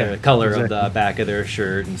the color of the back of their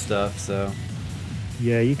shirt and stuff. So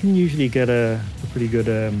yeah, you can usually get a pretty good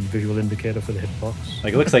visual indicator for the hitbox.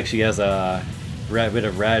 Like it looks like she has a bit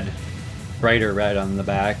of red, brighter red on the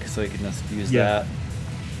back, so you can just use that.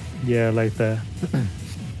 Yeah, like the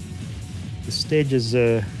stage is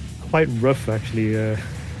quite rough actually.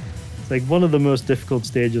 It's like one of the most difficult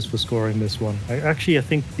stages for scoring this one. I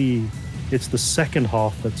think it's the second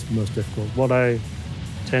half that's the most difficult. What I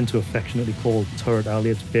tend to affectionately call Turret Alley.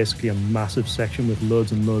 It's basically a massive section with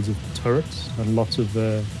loads and loads of turrets and lots of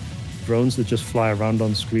drones that just fly around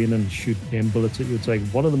on screen and shoot aim bullets at you. It's like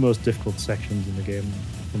one of the most difficult sections in the game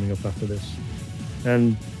coming up after this.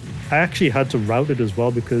 And I actually had to route it as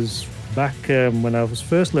well because back when I was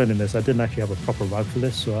first learning this, I didn't actually have a proper route for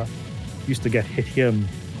this, so I used to get hit here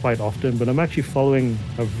quite often, but I'm actually following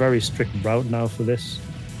a very strict route now for this,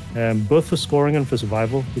 both for scoring and for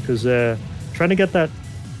survival, because trying to get that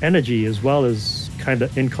energy as well is kind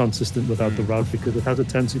of inconsistent without the route, because it has a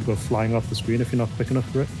tendency to go flying off the screen if you're not quick enough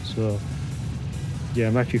for it. So yeah,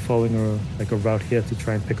 I'm actually following a route here to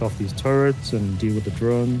try and pick off these turrets and deal with the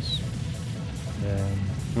drones.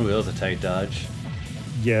 Ooh, that was a tight dodge.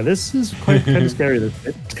 Yeah, this is quite kind of scary, this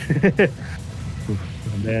bit.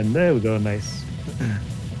 And then there we go, nice.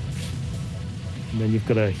 And then you've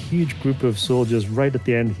got a huge group of soldiers right at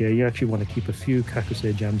the end here. You actually want to keep a few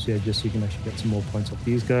Kakusei gems here just so you can actually get some more points off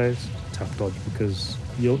these guys. Tap dodge because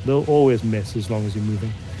they'll always miss as long as you're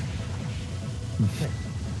moving.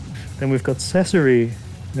 Then we've got Cesare.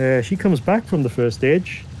 She comes back from the first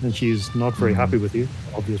stage and she's not very happy with you,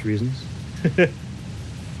 for obvious reasons.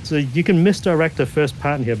 So you can misdirect her first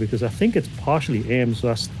pattern here because I think it's partially aimed. So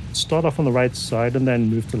I start off on the right side and then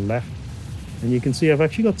move to the left. And you can see I've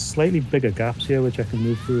actually got slightly bigger gaps here, which I can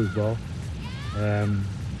move through as well. And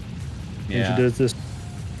she does this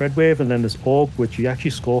red wave and then this orb, which you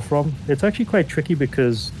actually score from. It's actually quite tricky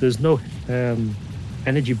because there's no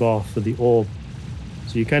energy bar for the orb.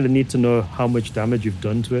 So you kind of need to know how much damage you've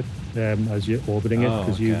done to it as you're orbiting it,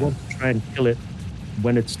 because you want to try and kill it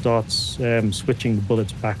when it starts switching the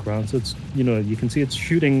bullets back around. So it's, you can see it's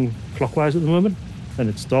shooting clockwise at the moment. And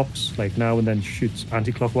it stops like now and then shoots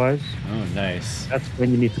anti-clockwise. Oh, nice. That's when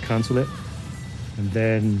you need to cancel it. And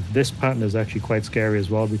then this pattern is actually quite scary as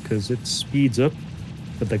well because it speeds up,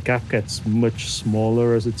 but the gap gets much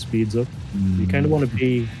smaller as it speeds up. You kind of want to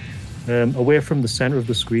be away from the center of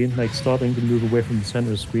the screen, like starting to move away from the center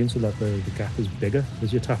of the screen so that the gap is bigger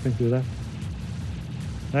as you're tapping through that.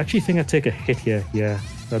 I actually think I take a hit here. Yeah,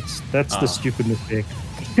 that's the stupid mistake.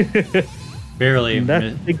 Barely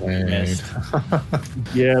missed.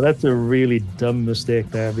 Yeah, that's a really dumb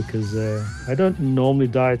mistake there because I don't normally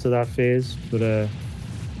die to that phase, but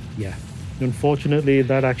yeah, unfortunately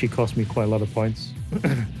that actually cost me quite a lot of points.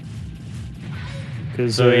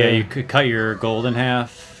 So yeah, you could cut your gold in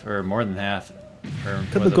half or more than half.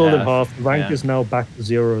 Cut the gold in half. Rank is now back to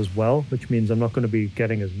 0 as well, which means I'm not going to be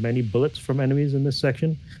getting as many bullets from enemies in this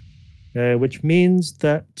section. Which means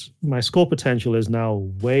that my score potential is now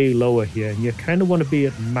way lower here. And you kind of want to be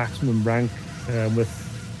at maximum rank with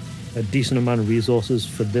a decent amount of resources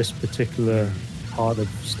for this particular part of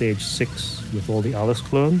stage 6 with all the Alice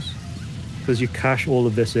clones. Because you cash all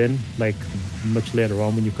of this in like much later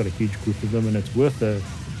on when you've got a huge group of them, and it's worth a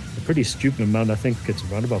pretty stupid amount. I think it's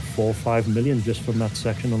around about 4 or 5 million just from that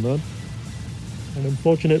section alone. And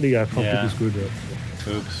unfortunately, I completely screwed it up.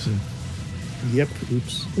 Oops. Yep,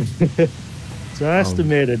 oops. So I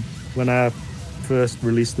estimated when I first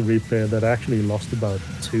released the replay that I actually lost about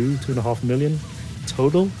 2.5 million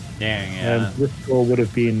total. Dang, yeah. And this score would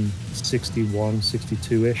have been 61,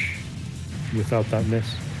 62-ish. without that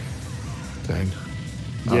miss. Dang.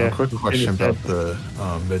 Yeah. Quick question about the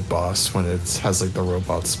mid boss when it has like the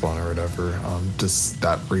robot spawn or whatever. Does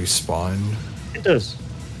that respawn? It does.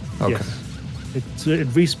 Okay. Yes. It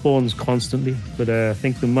respawns constantly, but I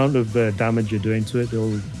think the amount of damage you're doing to it,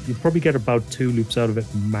 you'll probably get about 2 loops out of it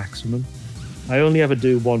maximum. I only ever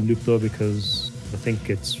do 1 loop though because I think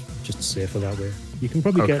it's just safer that way. You can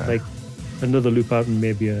probably get like another loop out and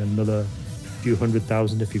maybe another few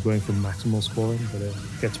 100,000 if you're going for maximal scoring, but it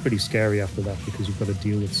gets pretty scary after that because you've got to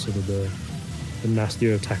deal with some of the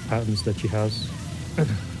nastier attack patterns that she has.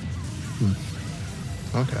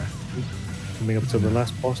 Okay. Coming up to the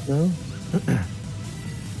last boss now.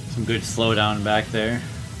 Some good slowdown back there.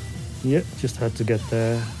 Yep, just had to get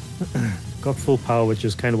there. Got full power, which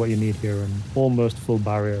is kind of what you need here, and almost full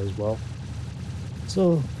barrier as well.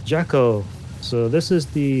 So, Jacko. So this is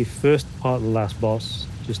the first part of the last boss,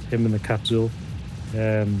 just him in the capsule.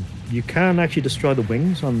 You can actually destroy the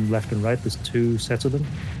wings on left and right. There's 2 sets of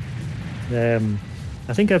them.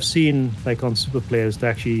 I think I've seen, like on super players, to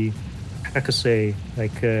actually Kakusei,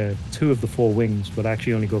 like 2 of the 4 wings, but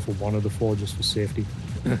actually only go for 1 of the 4 just for safety.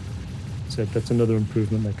 So that's another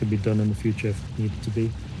improvement that could be done in the future if it needed to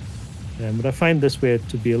be. But I find this way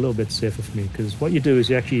to be a little bit safer for me, because what you do is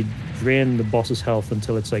you actually drain the boss's health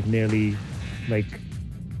until it's like nearly like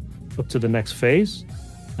up to the next phase,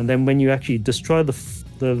 and then when you actually destroy the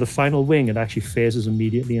final wing, it actually phases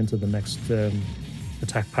immediately into the next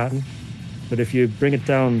attack pattern. But if you bring it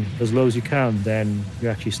down as low as you can, then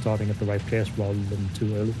you're actually starting at the right place rather than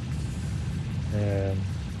too early.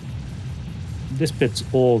 This bit's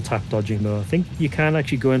all tap dodging though. I think you can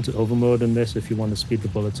actually go into overmode in this if you want to speed the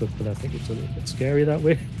bullets up, but I think it's a little bit scary that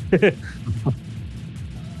way.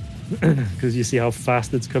 Because you see how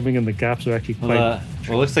fast it's coming and the gaps are actually quite... Well, it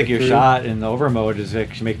looks like your shot in the overmode is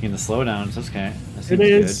actually making the slowdown, so that seems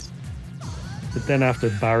good. But then after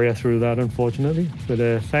barrier through that, unfortunately. But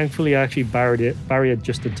thankfully I actually barrier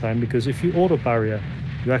just in time, because if you auto barrier,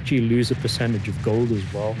 you actually lose a percentage of gold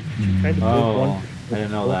as well. I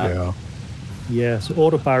didn't know that. Yeah, so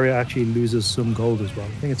auto barrier actually loses some gold as well.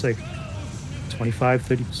 I think it's like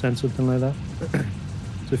 25-30%, something like that.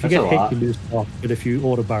 So if you get hit, you lose half, but if you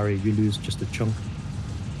auto barrier, you lose just a chunk.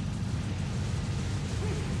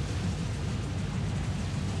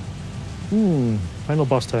 Final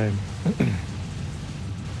boss time.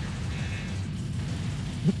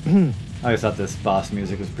 I just thought this boss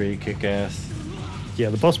music was pretty kick-ass. Yeah,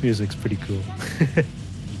 the boss music's pretty cool.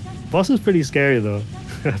 Boss is pretty scary though,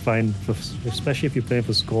 I find, especially if you're playing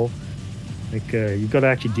for score. Like, you've got to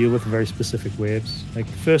actually deal with very specific waves. Like,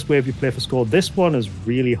 the first wave you play for score, this one is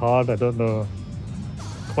really hard. I don't know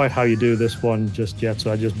quite how you do this one just yet,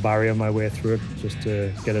 so I just barrier my way through it just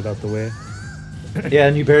to get it out the way. Yeah,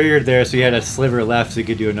 and you barriered there, so you had a sliver left, so you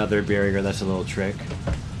could do another barrier. That's a little trick.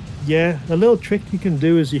 Yeah, a little trick you can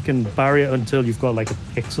do is you can barrier until you've got like a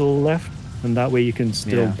pixel left, and that way you can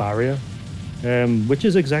still barrier. Which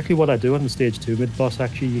is exactly what I do on the stage 2 mid boss.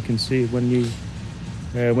 Actually, you can see when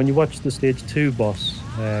you watch the stage 2 boss,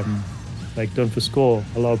 like done for score,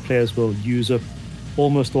 a lot of players will use up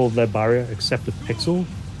almost all of their barrier except a pixel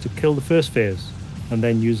to kill the first phase, and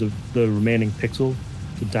then use the remaining pixel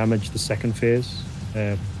to damage the second phase.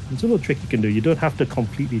 It's a little trick you can do. You don't have to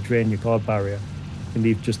completely drain your guard barrier. You can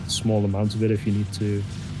leave just small amounts of it if you need to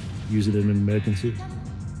use it in an emergency.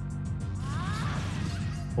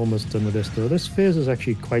 Almost done with this though. This phase is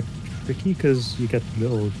actually quite tricky because you get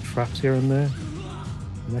little traps here and there.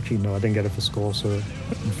 And actually, no, I didn't get it for score, so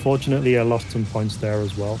unfortunately I lost some points there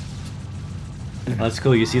as well. That's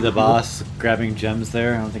cool. You see the boss grabbing gems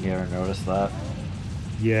there? I don't think you ever noticed that.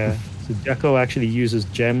 Yeah, so Jacko actually uses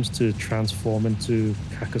gems to transform into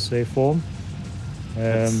Kakusei form.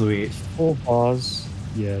 That's sweet. 4 bars.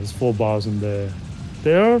 Yeah, there's 4 bars in there.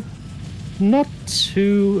 They're not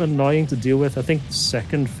too annoying to deal with. I think the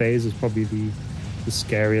second phase is probably the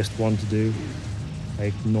scariest one to do.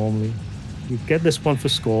 Like, normally. You get this one for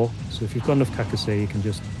score, so if you've got enough Kakusei, you can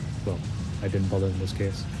just... Well, I didn't bother in this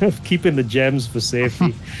case. Keeping the gems for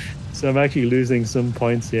safety. So I'm actually losing some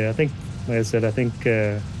points here. I think, like I said,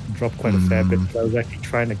 dropped quite a fair bit. I was actually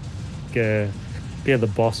trying to clear the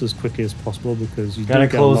boss as quickly as possible because you gotta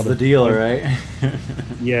close the deal, right?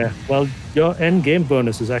 Yeah, well, your end game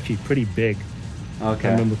bonus is actually pretty big. Okay. If I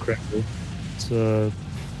remember correctly. So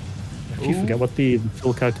I actually forget what the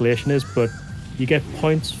full calculation is, but you get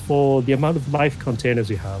points for the amount of life containers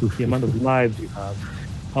you have, the amount of lives you have,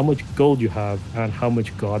 how much gold you have, and how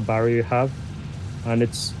much guard barrier you have. And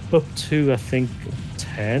it's up to, I think,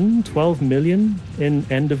 10-12 million in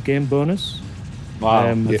end of game bonus.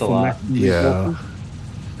 Wow, that's a lot. Yeah.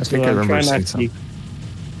 I think I remember seeing something.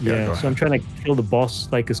 Yeah, so I'm trying to kill the boss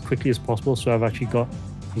like as quickly as possible, so I've actually got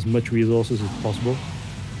as much resources as possible.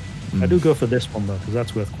 I do go for this one though, because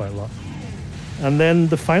that's worth quite a lot. And then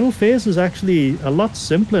the final phase is actually a lot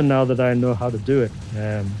simpler now that I know how to do it.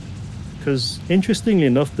 Because interestingly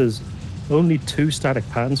enough, there's only 2 static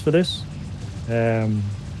patterns for this.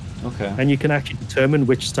 Okay. And you can actually determine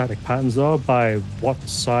which static patterns are by what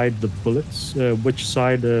side the bullets, which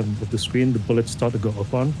side of the screen the bullets start to go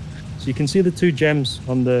up on. So you can see the 2 gems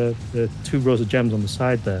on the 2 rows of gems on the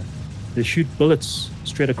side there. They shoot bullets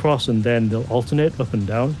straight across and then they'll alternate up and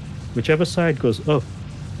down. Whichever side goes up,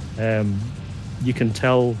 you can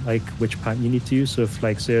tell like which pattern you need to use. So if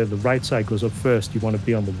like say the right side goes up first, you want to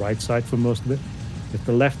be on the right side for most of it. If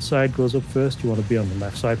the left side goes up first, you want to be on the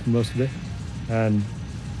left side for most of it. And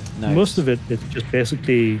most of it, it's just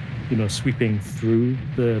basically, you know, sweeping through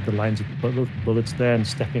the lines of bullets there and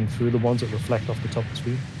stepping through the ones that reflect off the top of the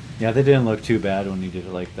screen. Yeah, they didn't look too bad when you did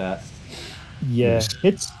it like that. Yeah,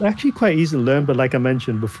 it's actually quite easy to learn, but like I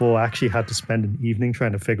mentioned before, I actually had to spend an evening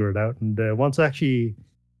trying to figure it out. And once I actually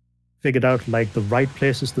figured out like the right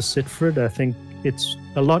places to sit for it, I think it's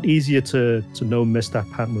a lot easier to miss that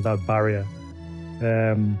pattern without barrier.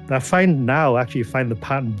 I find the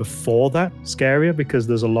pattern before that scarier because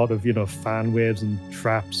there's a lot of, you know, fan waves and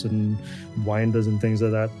traps and winders and things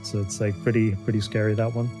like that. So it's like pretty scary,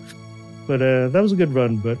 that one. But that was a good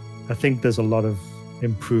run, but I think there's a lot of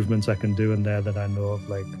improvements I can do in there that I know of,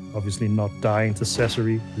 like obviously not dying to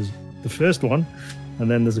Cesare is the first one, and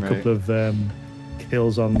then there's a couple of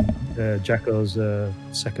kills on Jacko's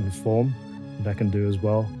second form that I can do as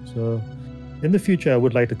well. So in the future I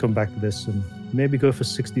would like to come back to this and maybe go for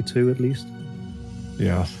 62 at least.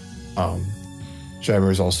 Yeah.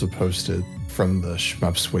 Jabber's also posted from the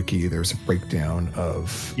Shmup Wiki, there's a breakdown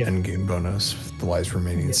of endgame bonus, the lives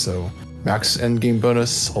remaining. So max endgame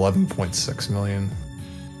bonus, 11.6 million.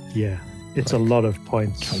 Yeah, it's like, a lot of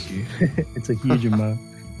points. Chunky. It's a huge amount.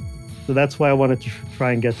 So that's why I wanted to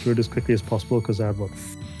try and get through it as quickly as possible, because I had, what,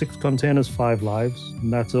 6 containers, 5 lives,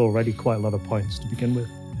 and that's already quite a lot of points to begin with.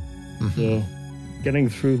 So getting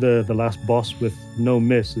through the last boss with no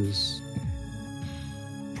miss is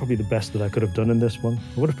probably the best that I could have done in this one.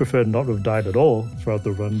 I would have preferred not to have died at all throughout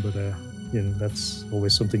the run, but you know, that's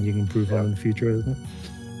always something you can improve on in the future, isn't it?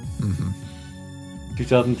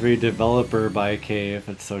 2003 developer by Cave.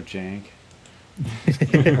 It's so jank.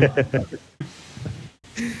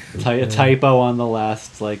 A typo on the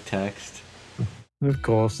last like text. Of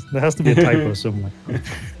course, there has to be a typo somewhere.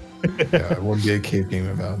 Yeah, it won't be a Cave game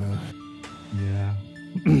about it. Yeah.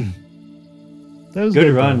 That was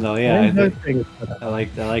good run though. Yeah, I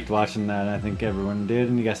liked watching that. I think everyone did,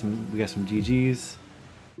 and we got some GGs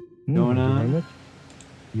going on.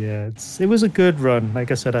 Yeah, it was a good run.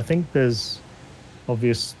 Like I said, I think there's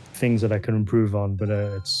obvious things that I can improve on, but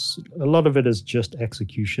it's a lot of it is just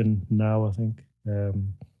execution now, I think.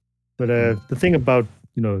 But the thing about,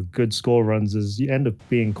 you know, good score runs is you end up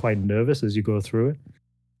being quite nervous as you go through it.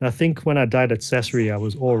 And I think when I died at Cesare, I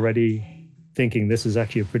was already thinking this is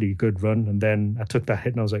actually a pretty good run, and then I took that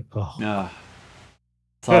hit and I was like, oh.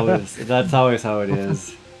 That's always how it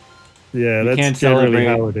is. Yeah, that's generally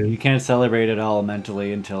how it is. You can't celebrate it all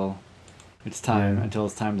mentally until it's time. Until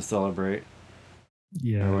it's time to celebrate.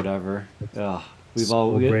 Yeah, or whatever.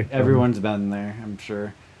 Everyone's been there, I'm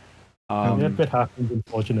sure. If it happens,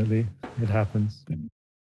 unfortunately, it happens. You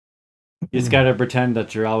just gotta pretend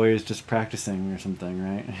that you're always just practicing or something,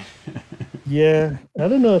 right? Yeah, I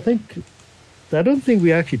don't know. I don't think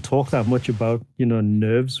we actually talk that much about, you know,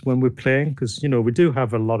 nerves when we're playing, because, you know, we do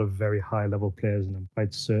have a lot of very high level players, and I'm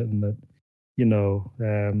quite certain that, you know,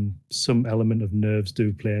 some element of nerves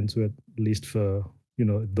do play into it, at least for, you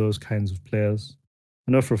know, those kinds of players.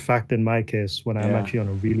 I know for a fact in my case, when I'm actually on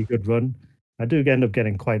a really good run, I do end up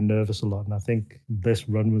getting quite nervous a lot, and I think this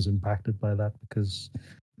run was impacted by that, because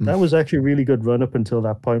that was actually a really good run up until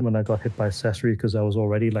that point when I got hit by Cesare, because I was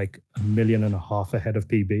already like 1.5 million ahead of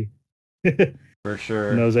PB. For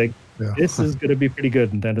sure. And I was like, this is going to be pretty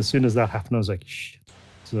good. And then as soon as that happened, I was like, shit.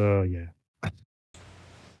 So,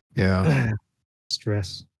 yeah.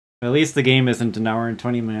 Stress. At least the game isn't an hour and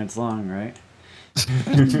 20 minutes long, right?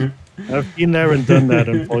 I've been there and done that,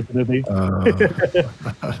 unfortunately.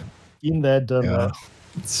 Been there, done that.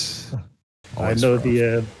 I know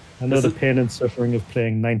the pain and suffering of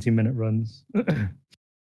playing 90-minute runs.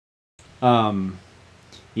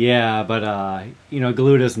 Yeah, but you know,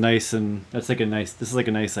 Galuda's nice, and this is like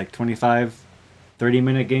a nice like 25-30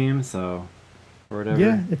 minute game, so or whatever.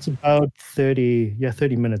 Yeah, it's about 30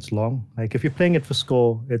 minutes long. Like if you're playing it for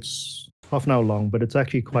score, it's half an hour long, but it's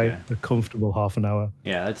actually quite a comfortable half an hour.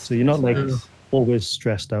 Yeah, so you're not like always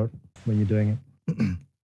stressed out when you're doing it.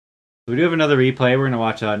 We do have another replay. We're going to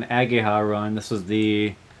watch an Ageha run. This was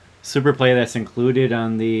the Superplay that's included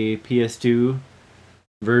on the PS2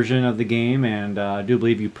 version of the game, and I do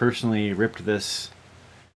believe you personally ripped this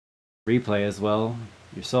replay as well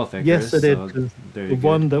yourself, Icarus. Yes, I did. So the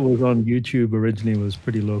one that was on YouTube originally was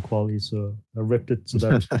pretty low quality, so I ripped it so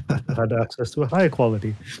that I had access to a higher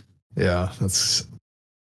quality. Yeah, that's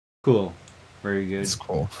cool. Very good. That's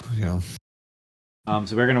cool. Yeah.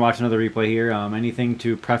 So we're gonna watch another replay here. Anything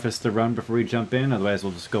to preface the run before we jump in? Otherwise,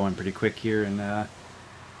 we'll just go in pretty quick here and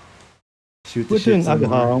shoot the shit. We're doing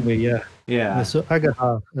Ageha, aren't we? Yeah. Yeah. So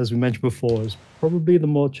Ageha, as we mentioned before, is probably the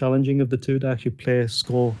more challenging of the two to actually play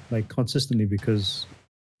score like consistently, because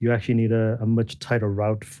you actually need a much tighter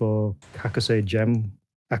route for Kakusei gem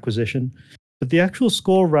acquisition. But the actual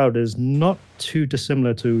score route is not too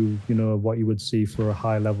dissimilar to, you know, what you would see for a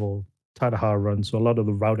high level Tateha run. So a lot of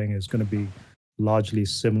the routing is going to be largely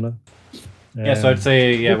similar. Yeah, so I'd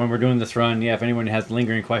say, yeah, when we're doing this run, yeah, if anyone has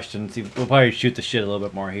lingering questions, we'll probably shoot the shit a little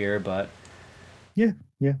bit more here, but yeah,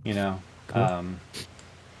 you know, cool.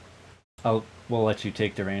 We'll let you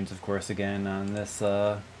take the reins, of course, again on this,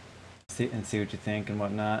 see what you think and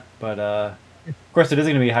whatnot. But of course, it is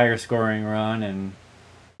going to be a higher scoring run, and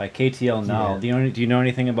by KTL-NAL. Yeah. Do you know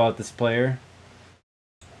anything about this player?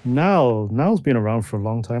 Nal's been around for a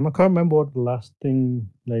long time. I can't remember what the last thing,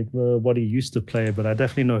 like what he used to play, but I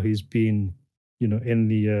definitely know he's been, you know, in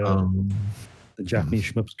the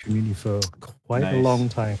Japanese Shmups community for quite a long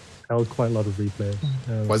time. Held quite a lot of replays.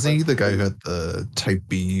 Wasn't he the guy who had the Type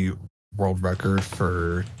B world record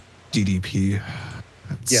for DDP?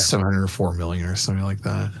 Yeah. 704 million or something like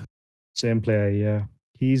that. Same player, yeah.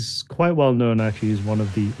 He's quite well known, actually. He's one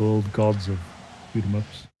of the old gods of shoot 'em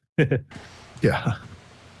ups. Yeah.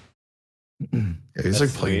 Yeah, he's That's like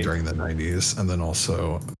playing sweet. during the 90s, and then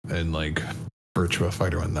also in like Virtua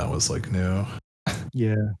Fighter when that was like new.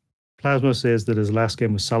 Yeah. Plasma says that his last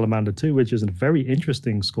game was Salamander 2, which is a very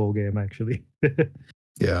interesting score game, actually.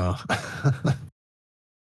 Yeah.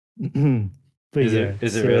 But Is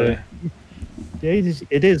it really? Yeah,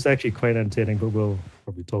 it is actually quite entertaining, but we'll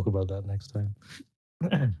probably talk about that next time.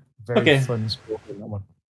 Very fun score in that one.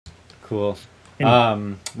 Cool.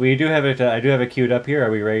 Anyway. We do have it. I do have it queued up here. Are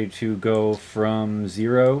we ready to go from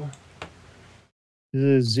zero?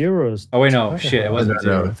 The zeros. Oh wait, no, shit, it wasn't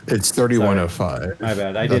zero. No, it's 3105. My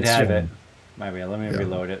bad. I did have it. My bad. Let me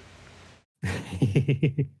reload it.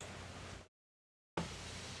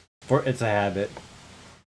 It's a habit.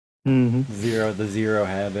 Mm-hmm. The zero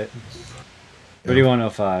habit.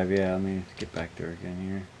 3105. Yeah, let me get back there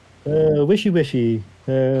again here. Wishy.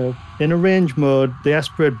 In a range mode, the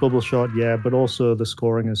aspirate bubble shot, yeah, but also the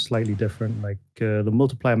scoring is slightly different. Like the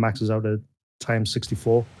multiplier maxes out at times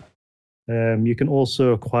 64. You can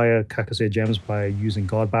also acquire Kakusei gems by using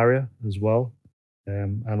guard barrier as well.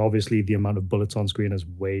 And obviously the amount of bullets on screen is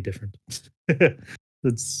way different.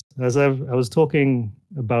 It's as I was talking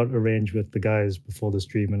about a range with the guys before the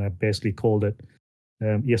stream, and I basically called it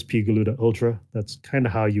Espgaluda Ultra. That's kind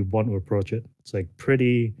of how you want to approach it. It's like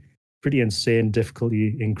pretty insane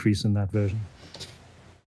difficulty increase in that version.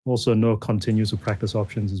 Also, no continuous or practice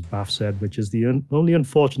options, as Baff said, which is the only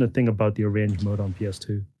unfortunate thing about the arrange mode on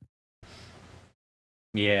PS2.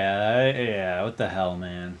 Yeah. What the hell,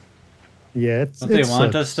 man? Yeah, don't they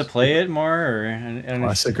want us to play it more? Or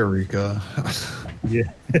Classic Eureka.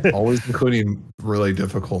 Yeah. Always including really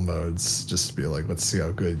difficult modes, just to be like, let's see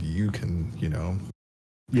how good you can, you know.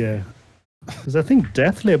 Yeah. Because I think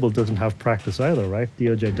Death Label doesn't have practice either, right?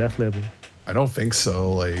 DOJ Death Label. I don't think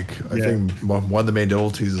so. Like, I think one of the main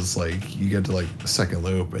difficulties is like you get to like the second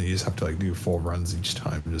loop and you just have to like do full runs each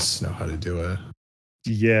time and just know how to do it.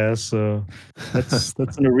 Yeah, so that's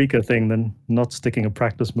an Eureka thing then, not sticking a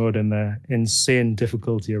practice mode in there. Insane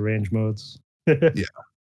difficulty arrange modes. Yeah.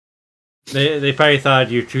 They probably thought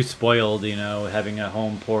you're too spoiled, you know, having a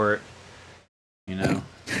home port, you know.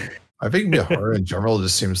 I think Mihara in general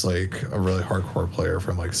just seems like a really hardcore player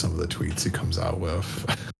from like some of the tweets he comes out with.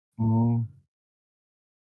 I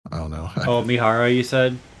don't know. Oh, Mihara, you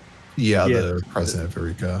said? Yeah, the president of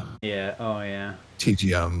Eureka. Yeah, oh yeah.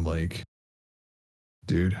 TGM, like,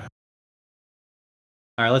 dude.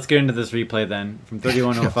 All right, let's get into this replay then. From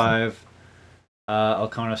 3105, I'll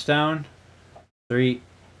count us down. 3,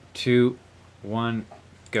 2, 1,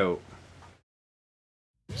 go.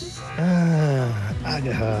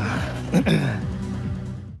 Ageha.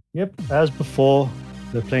 Yep, as before,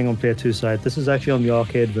 they're playing on player 2 side. This is actually on the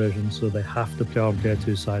arcade version, so they have to play on player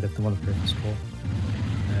 2 side if they want to play for score.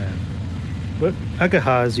 But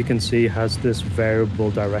Ageha, as you can see, has this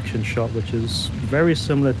variable direction shot, which is very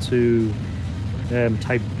similar to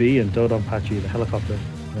Type B and Dodonpachi, the helicopter.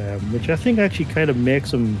 which I think actually kind of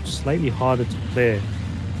makes them slightly harder to play.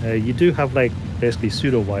 You do have like basically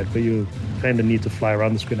pseudo wide, but you kind of need to fly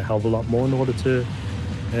around the screen a hell of a lot more in order to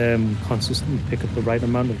consistently pick up the right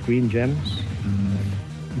amount of green gems,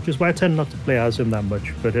 which is why I tend not to play as him that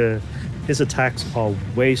much. But his attacks are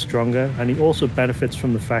way stronger, and he also benefits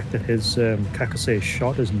from the fact that his Kakusei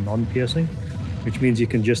shot is non-piercing, which means you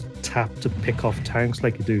can just tap to pick off tanks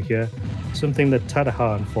like you do here, something that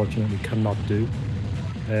Tateha unfortunately cannot do.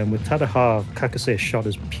 With Tateha, Kakusei's shot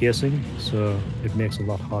is piercing, so it makes it a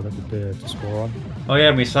lot harder to score on. Oh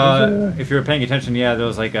yeah, we saw, if you were paying attention, yeah, there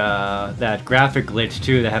was like that graphic glitch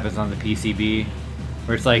too that happens on the PCB,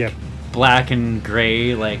 where it's like black and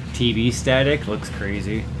gray, like TV static. Looks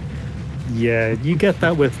crazy. Yeah, you get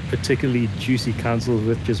that with particularly juicy cancels,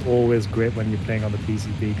 which is always great when you're playing on the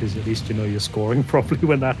PCB, because at least you know you're scoring properly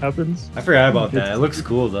when that happens. I forgot about that. It looks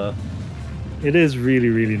cool though. It is really,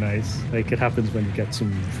 really nice. Like, it happens when you get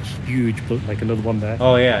some huge, like another one there.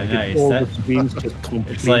 Oh yeah, like nice. All the screens just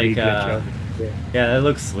completely glitch out. Yeah, that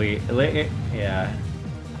looks sweet. Yeah,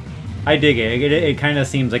 I dig it. It kind of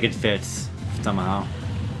seems like it fits somehow.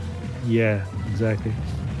 Yeah, exactly.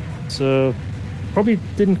 So probably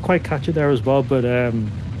didn't quite catch it there as well, but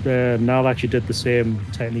NAL actually did the same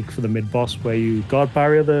technique for the mid boss, where you guard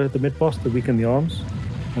barrier the mid boss to weaken the arms,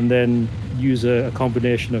 and then use a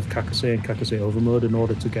combination of Kakusei and Kakusei overmode in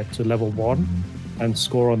order to get to level 1 and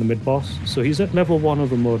score on the mid boss. So he's at level 1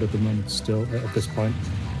 overmode at the moment still at this point,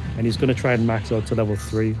 and he's going to try and max out to level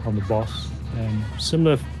 3 on the boss.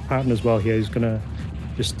 Similar pattern as well here. He's going to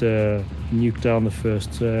just nuke down the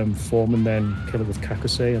first form and then kill it with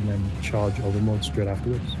Kakusei and then charge overmode straight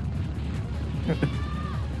afterwards. I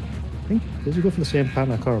think, does he go for the same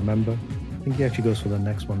pattern? I can't remember. I think he actually goes for the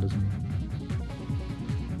next one, doesn't he?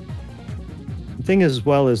 The thing as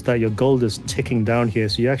well is that your gold is ticking down here,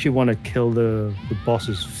 so you actually want to kill the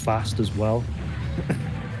bosses fast as well.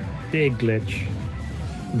 Big glitch.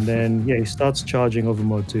 And then, yeah, he starts charging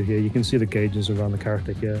overmode too here. You can see the gauges around the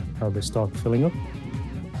character here, how they start filling up.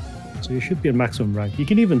 So you should be at maximum rank. You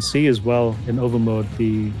can even see as well in overmode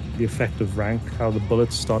the effect of rank, how the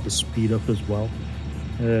bullets start to speed up as well.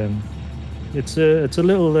 It's a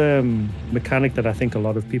little mechanic that I think a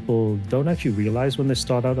lot of people don't actually realize when they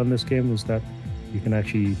start out on this game, is that you can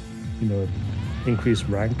actually, you know, increase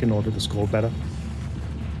rank in order to score better.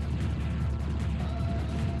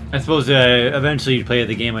 I suppose eventually you'd play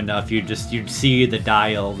the game enough, you'd see the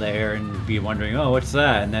dial there and be wondering, oh, what's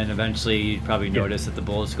that? And then eventually you'd probably notice that the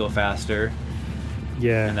bullets go faster.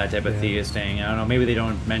 Yeah. And that type of thing is thing. I don't know, maybe they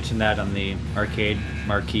don't mention that on the arcade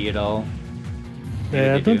marquee at all.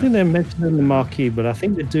 Yeah, I don't think they mentioned it in the marquee, but I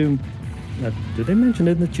think they do. Do they mention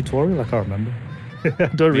it in the tutorial? I can't remember. I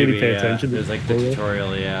don't really pay attention. There's like the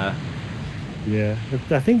tutorial, yeah. Yeah,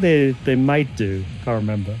 I think they might do. Can't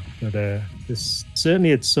remember, but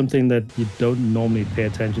certainly it's something that you don't normally pay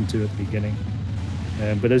attention to at the beginning.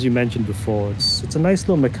 But as you mentioned before, it's a nice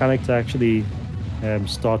little mechanic to actually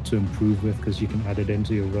start to improve with, because you can add it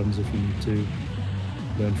into your runs if you need to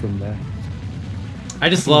learn from there. I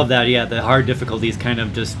just love that, yeah, the hard difficulty is kind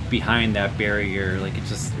of just behind that barrier. Like,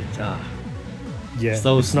 yeah,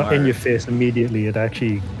 so it's smart. Not in your face immediately. It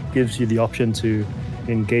actually gives you the option to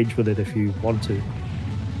engage with it if you want to.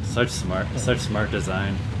 Such smart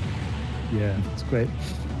design. Yeah, it's great.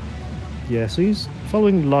 Yeah, so he's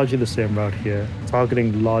following largely the same route here,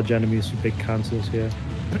 targeting large enemies for big cancels here.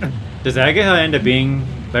 Does Ageha end up being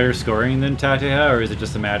better scoring than Tateha, or is it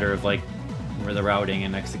just a matter of like the routing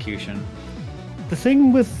and execution? The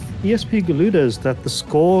thing with Espgaluda is that the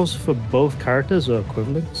scores for both characters are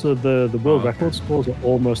equivalent, so the world record scores are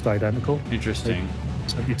almost identical. Interesting. Like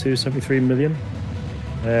 72, 73 million.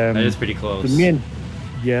 That is pretty close.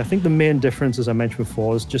 I think the main difference, as I mentioned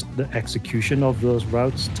before, is just the execution of those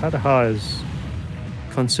routes. Tateha is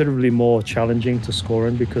considerably more challenging to score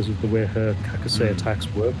in because of the way her Kakusei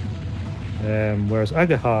attacks work. Whereas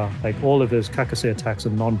Ageha, like all of his Kakusei attacks are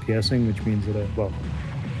non-piercing, which means that,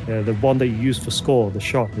 the one that you use for score, the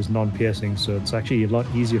shot, is non-piercing, so it's actually a lot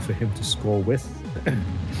easier for him to score with.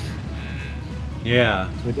 Yeah.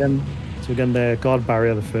 So again, the guard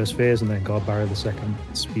barrier the first phase, and then guard barrier the second,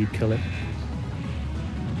 speed kill it.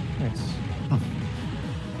 Nice.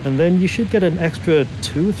 And then you should get an extra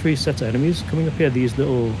 2 or 3 sets of enemies coming up here. These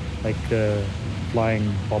little, like,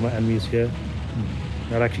 flying bomber enemies here.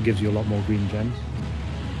 That actually gives you a lot more green gems.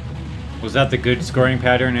 Was that the good scoring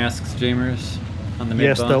pattern, asks Jamers, on the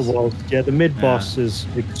mid-boss? Yes, that was. Yeah, the mid-boss is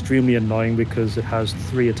extremely annoying because it has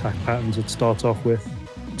 3 attack patterns it starts off with.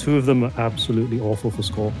 2 of them are absolutely awful for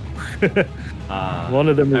score. One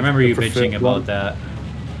of them is I remember you bitching about that.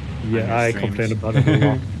 Yeah, I complain about it a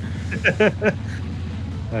lot.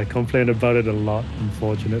 I complain about it a lot,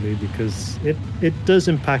 unfortunately, because it does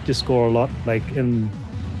impact your score a lot. Like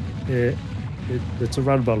it's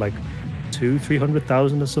around about like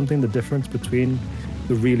 300,000 or something. The difference between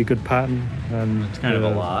the really good pattern and it's kind of a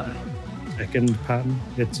lot. Second pattern,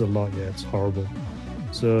 it's a lot. Yeah, it's horrible.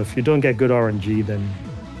 So if you don't get good RNG, then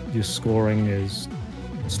your scoring is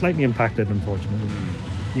slightly impacted, unfortunately.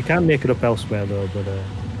 You can make it up elsewhere though, but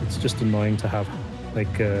it's just annoying to have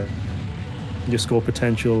like your score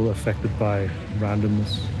potential affected by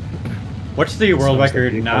randomness. What's the world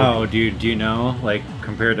record now? Do you know, like,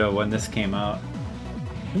 compared to when this came out?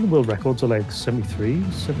 I think the world records are like 73,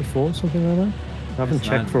 74, something like that. I haven't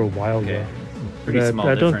checked for a while yet. Pretty small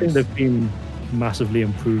I don't difference. think they've been massively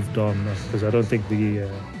improved on, because I don't think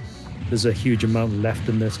there's a huge amount left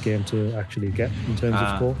in this game to actually get in terms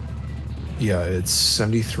of score. Yeah, it's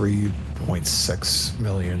 73.6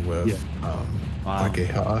 million with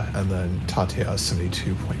Ageha, and then Tateha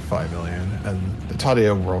 72.5 million. And the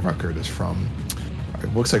Tateha world record is from,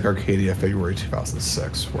 it looks like Arcadia February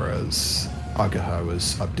 2006, whereas Ageha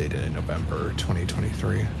was updated in November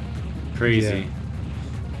 2023. Crazy. Yeah.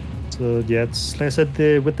 So yeah, it's like I said,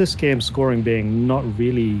 with this game scoring being not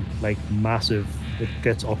really like massive, it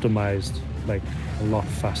gets optimized like a lot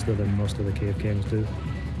faster than most of the cave games do.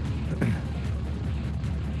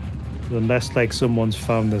 Unless like someone's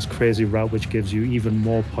found this crazy route which gives you even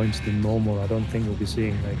more points than normal, I don't think we'll be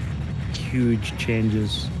seeing like huge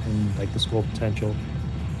changes in like the score potential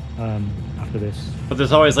after this. But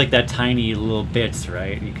there's always like that tiny little bits,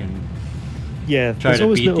 right? You can try to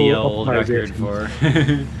always beat the little old record for.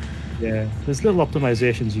 Yeah, there's little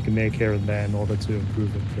optimizations you can make here and there in order to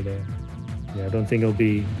improve it. But yeah, I don't think it'll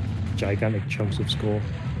be gigantic chunks of score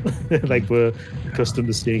like we're accustomed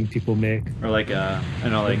to seeing people make. Or like I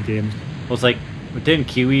know, like games. Well, it's like, didn't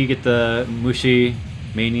Kiwi get the Mushi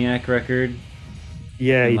Maniac record?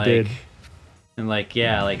 Yeah, he did. And like,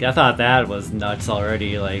 yeah, like I thought that was nuts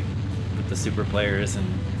already. Like with the super players and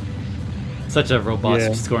such a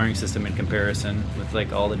robust scoring system in comparison with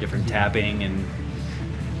like all the different tapping and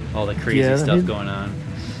all the crazy stuff going on.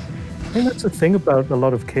 I think that's the thing about a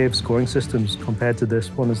lot of cave scoring systems compared to this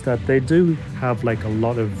one, is that they do have like a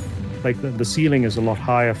lot of, like the ceiling is a lot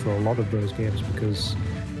higher for a lot of those games because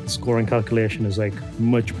the scoring calculation is like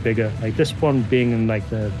much bigger. Like this one being in like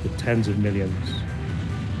the tens of millions,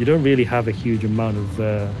 you don't really have a huge amount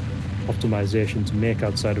of optimization to make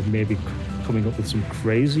outside of maybe coming up with some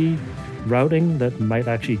crazy routing that might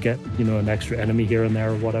actually get, you know, an extra enemy here and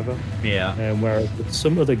there or whatever. Yeah. And whereas with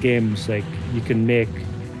some other games, like you can make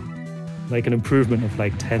like an improvement of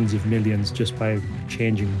like tens of millions just by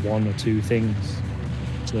changing one or two things.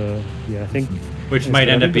 So yeah, I think which might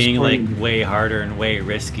end up being like way harder and way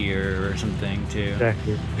riskier or something too.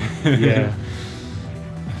 Exactly. Yeah.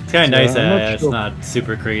 It's kind of nice that it's not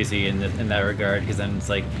super crazy in that regard, because then it's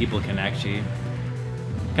like people can actually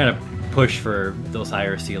kind of push for those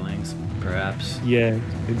higher ceilings, perhaps. Yeah,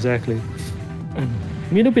 exactly.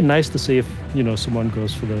 I mean, it'd be nice to see if, you know, someone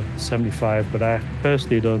goes for the 75, but I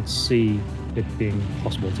personally don't see it being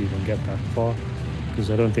possible to even get that far,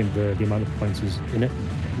 because I don't think the amount of points is in it.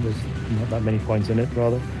 There's not that many points in it,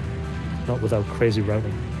 rather. Not without crazy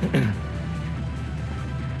routing.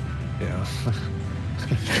 Yeah.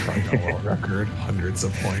 Trying a world record, hundreds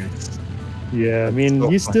of points. Yeah, I mean,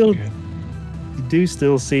 you do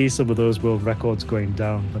still see some of those world records going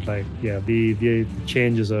down, but like, yeah, the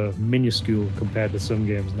changes are minuscule compared to some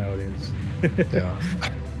games nowadays. Yeah.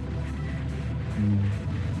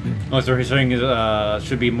 Oh, so he's saying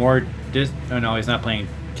should be more disc. Oh no, he's not playing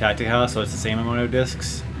Tateha, so it's the same amount of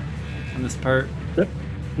discs on this part.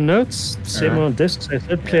 No, it's the same amount of discs. I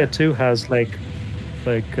said player 2 has like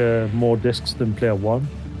more discs than player 1.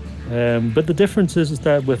 But the difference is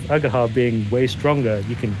that with Ageha being way stronger,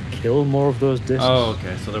 you can kill more of those discs. Oh,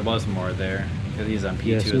 okay. So there was more there because he's on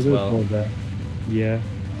P2 as well. More there. Yeah.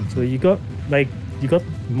 So you got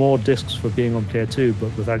more discs for being on player 2,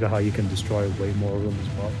 but with Ageha you can destroy way more of them as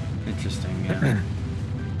well. Interesting. Yeah.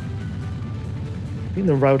 I think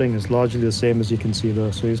the routing is largely the same as you can see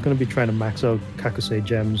though. So he's going to be trying to max out Kakusei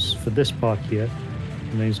gems for this part here,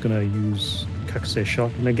 and then he's going to use Kakusei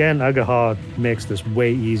shot. And again, Ageha makes this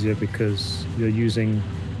way easier because you're using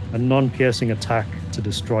a non-piercing attack to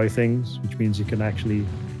destroy things, which means you can actually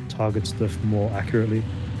target stuff more accurately.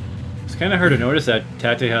 It's kind of hard to notice that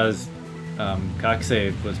Tateha's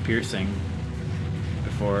Kakusei was piercing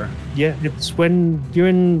before. Yeah, it's when you're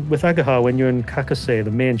with Ageha, when you're in Kakusei,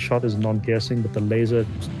 the main shot is non-piercing, but the laser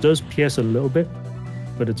does pierce a little bit,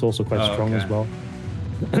 but it's also quite strong as well.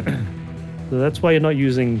 So that's why you're not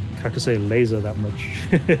using Kakusei laser that much.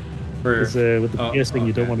 Because with the piercing,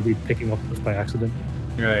 you don't want to be picking up stuff by accident.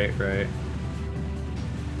 Right. Yeah,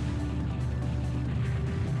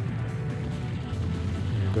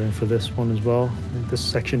 going for this one as well. I think this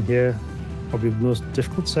section here, probably the most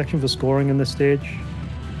difficult section for scoring in this stage.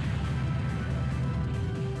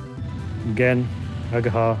 Again,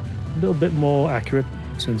 Ageha, a little bit more accurate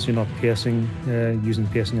since you're not piercing, using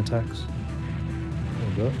piercing attacks.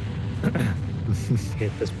 There we go.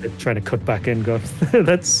 Hate this bit, trying to cut back in, God.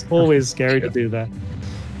 That's always scary to do that.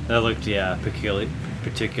 That looked, yeah,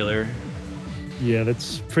 particular. Yeah,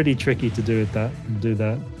 that's pretty tricky to do that.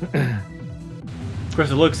 Of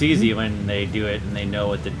course, it looks easy when they do it and they know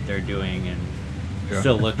what they're doing, and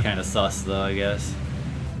still look kind of sus, though, I guess.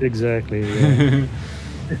 Exactly. Yeah.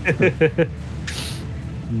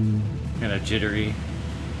 Kind of jittery.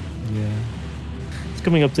 Yeah. It's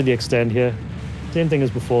coming up to the extend here. Same thing as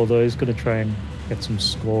before, though. He's going to try and get some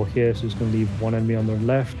score here. So he's going to leave one enemy on the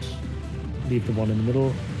left, leave the one in the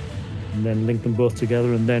middle, and then link them both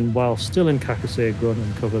together. And then, while still in Kakusei, go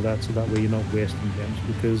and cover that, so that way you're not wasting gems.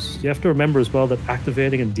 Because you have to remember as well that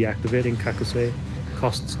activating and deactivating Kakusei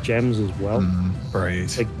costs gems as well.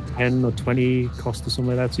 Right. Like 10 or 20 cost or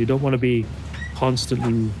something like that. So you don't want to be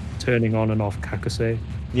constantly turning on and off Kakusei.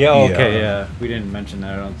 Yeah, okay, yeah. We didn't mention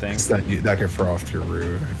that, I don't think. That could throw off your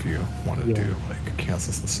route if you want to do, like,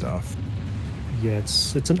 cancel some stuff. Yeah,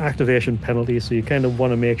 it's an activation penalty, so you kind of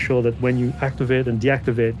want to make sure that when you activate and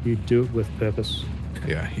deactivate, you do it with purpose.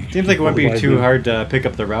 Yeah. Seems like it wouldn't be too hard to pick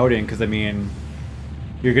up the routing, because, I mean,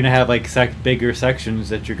 you're going to have, like, bigger sections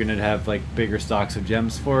that you're going to have, like, bigger stocks of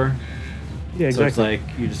gems for. Yeah, exactly. So it's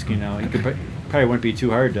like, you just, you know, you could probably wouldn't be too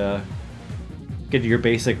hard to get your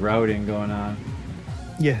basic routing going on.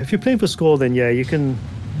 Yeah, if you're playing for score, then yeah, you can,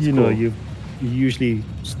 you know, you're usually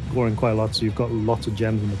scoring quite a lot, so you've got lots of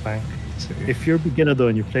gems in the bank. If you're a beginner, though,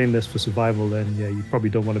 and you're playing this for survival, then yeah, you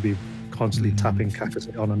probably don't want to be constantly tapping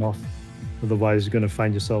Kakusei on and off. Otherwise, you're going to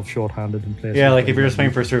find yourself short-handed in places. Yeah, like if you're just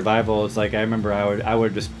playing for survival, it's like I remember I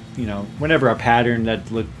would just, you know, whenever a pattern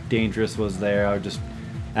that looked dangerous was there, I would just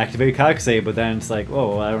activate Kakusei, but then it's like,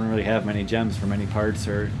 oh, I don't really have many gems for many parts,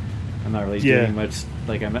 or I'm not really doing much.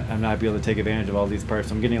 Like I'm not able to take advantage of all these parts.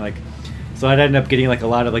 So I'm getting like, so I'd end up getting like a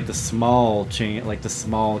lot of like the small like the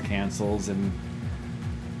small cancels, and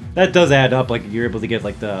that does add up. Like you're able to get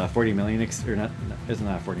like the 40 million or not? Isn't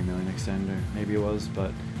that 40 million extend, or maybe it was,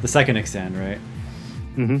 but the second extend, right?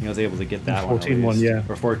 I was able to get that 14 one, yeah,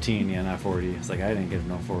 or 14, yeah, not 40. It's like I didn't get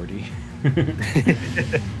no 40.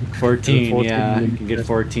 14, yeah, you can get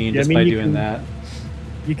 14 just by doing that.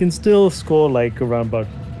 You can still score like around about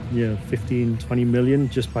 15, 20 million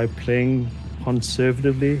just by playing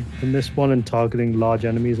conservatively in this one and targeting large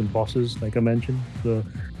enemies and bosses, like I mentioned. So,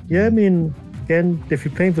 yeah, I mean, again, if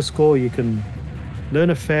you're playing for score, you can learn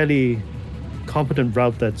a fairly competent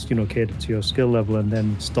route that's, catered to your skill level, and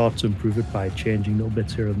then start to improve it by changing little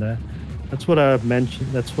bits here and there. That's what I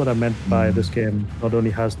mentioned. That's what I meant by this game. Not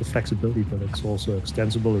only has the flexibility, but it's also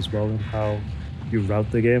extensible as well in how you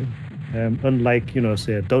route the game. Unlike,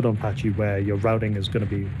 say a Dodonpachi, where your routing is going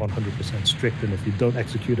to be 100% strict, and if you don't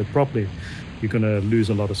execute it properly, you're going to lose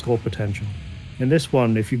a lot of score potential. In this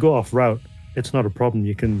one, if you go off route, it's not a problem.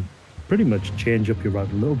 You can pretty much change up your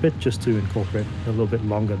route a little bit just to incorporate a little bit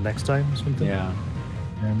longer next time or something. Yeah.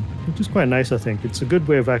 Which is quite nice, I think. It's a good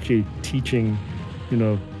way of actually teaching,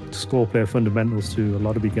 score player fundamentals to a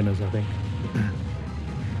lot of beginners, I think.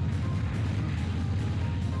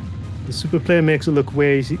 The Superplay makes it look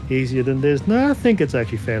way easier than this. No, I think it's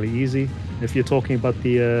actually fairly easy. If you're talking about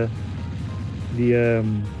the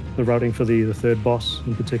routing for the third boss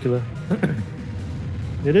in particular.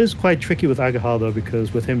 It is quite tricky with Ageha, though,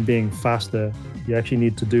 because with him being faster, you actually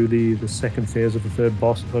need to do the second phase of the third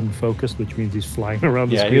boss unfocused, which means he's flying around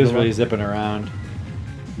the screen. Yeah, he was really zipping around.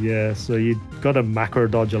 Yeah, so you got to macro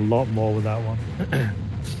dodge a lot more with that one.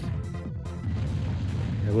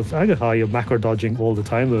 Yeah, with Ageha, you're macro dodging all the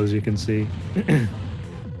time, though, as you can see.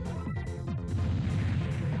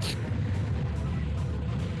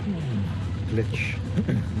 Glitch.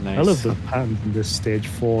 Nice. I love the patterns in this stage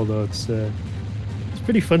 4, though. It's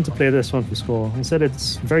pretty fun to play this one for score. Instead,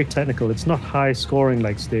 it's very technical. It's not high scoring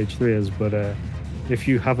like stage 3 is, but if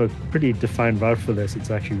you have a pretty defined route for this, it's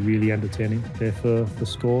actually really entertaining to play for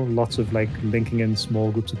score. Lots of like linking in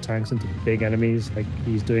small groups of tanks into big enemies, like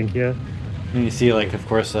he's doing here. And you see, like, of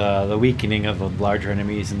course, the weakening of the larger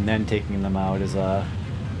enemies and then taking them out is a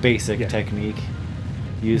basic technique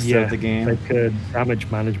used throughout the game. Like damage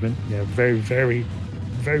management. Yeah, very, very,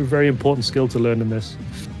 very, very important skill to learn in this.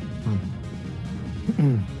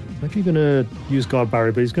 I'm actually going to use guard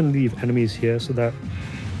barrier, but he's going to leave enemies here so that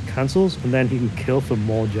cancels, and then he can kill for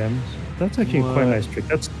more gems. That's actually quite a nice trick.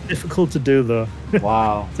 That's difficult to do, though.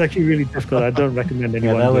 Wow. It's actually really difficult. I don't recommend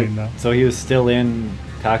anyone doing that. So he was still in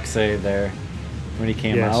Kakusei there when he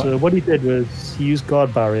came out? Yeah, so what he did was he used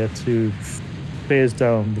Guard Barrier to phase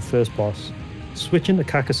down the first boss, switch into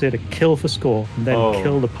Kakusei to kill for score, and then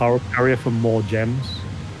kill the Power Barrier for more gems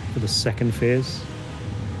for the second phase.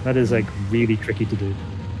 That is like really tricky to do.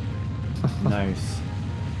 Nice.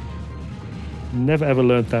 Never ever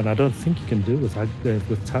learned that, and I don't think you can do it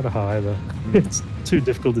with Tateha either. It's too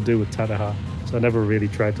difficult to do with Tateha, so I never really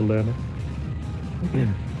tried to learn it. Yeah.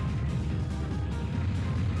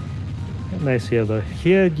 Nice here though.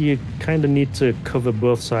 Here you kind of need to cover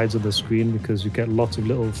both sides of the screen because you get lots of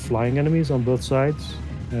little flying enemies on both sides,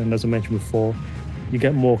 and as I mentioned before, you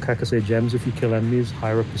get more Kakusei gems if you kill enemies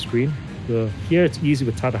higher up the screen. So here it's easy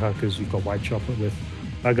with Tateha because you've got White Chopper. With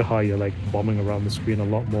Ageha you're like bombing around the screen a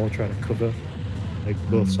lot more, trying to cover like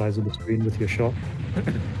both sides of the screen with your shot.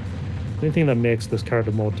 The only thing that makes this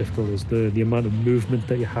character more difficult is the amount of movement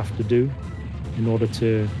that you have to do in order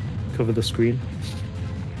to cover the screen.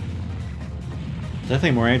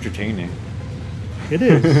 Definitely more entertaining. It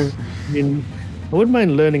is. I mean, I wouldn't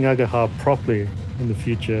mind learning Ageha properly in the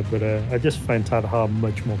future, but I just find Tateha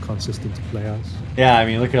much more consistent to play as. Yeah, I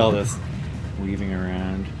mean, look at all this weaving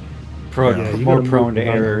around. More prone to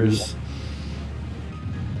errors.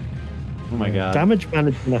 Oh my god. Damage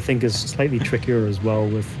management, I think, is slightly trickier as well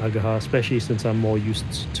with Ageha, especially since I'm more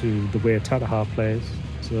used to the way Tateha plays.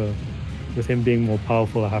 So with him being more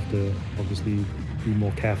powerful, I have to obviously be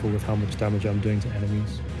more careful with how much damage I'm doing to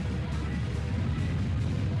enemies.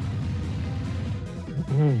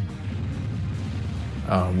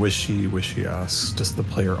 Wishy asks, does the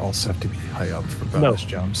player also have to be high up for bonus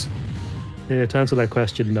gems? Yeah, to answer that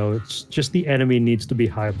question, no. It's just the enemy needs to be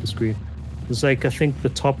high up the screen. It's like, I think, the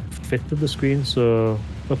top fifth of the screen, so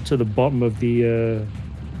up to the bottom of the,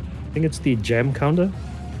 I think it's the gem counter.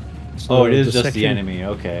 So it is just the enemy.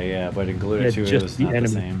 Okay, yeah, but in Galuda 2 it was not the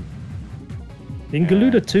same. In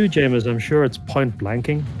Galuda 2, James, I'm sure it's point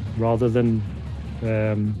blanking rather than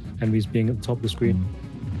enemies being at the top of the screen.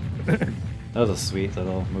 That was a sweet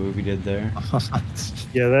little move you did there.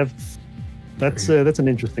 Yeah, that's an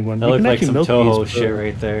interesting one. That looked like some Toho shit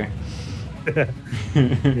right there.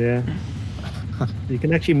 Yeah. You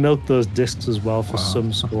can actually milk those discs as well for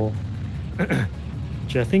some score.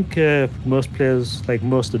 Which I think most players, like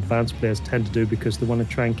most advanced players, tend to do because they want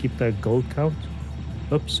to try and keep their gold count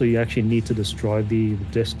up, so you actually need to destroy the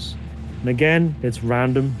discs. And again, it's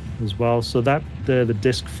random as well, so that the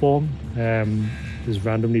disc form is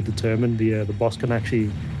randomly determined. The boss can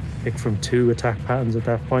actually pick from 2 attack patterns at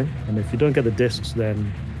that point, and if you don't get the discs,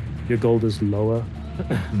 then your gold is lower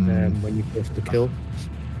when you go for the kill.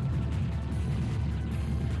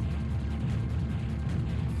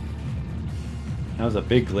 That was a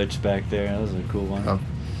big glitch back there. That was a cool one.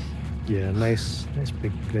 Yeah, nice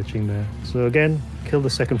big glitching there. So again, kill the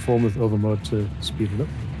second form with overmode to speed it up.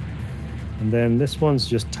 And then this one's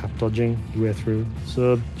just tap dodging the way through.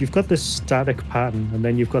 So you've got this static pattern, and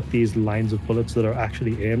then you've got these lines of bullets that are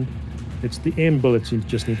actually aimed. It's the aimed bullets you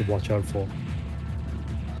just need to watch out for.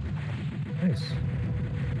 Nice.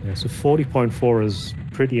 Yeah, so 40.4 is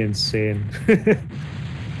pretty insane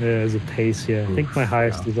as a pace here. I think my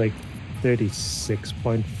highest is like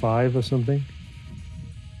 36.5 or something.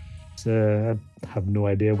 So I have no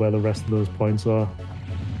idea where the rest of those points are.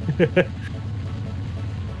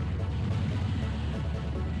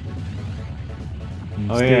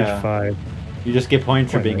 Stage 5. You just get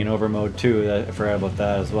points for being in overmode too. I forgot about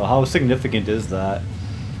that as well. How significant is that?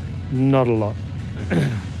 Not a lot.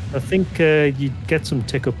 I think you get some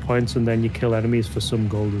tick-up points and then you kill enemies for some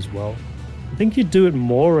gold as well. I think you do it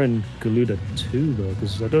more in Galuda 2 though,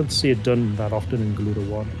 because I don't see it done that often in Galuda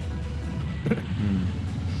 1.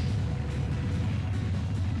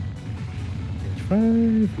 Stage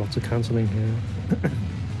 5, lots of cancelling here.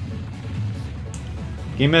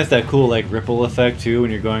 Game has that cool like ripple effect too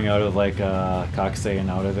when you're going out of like Kakusei and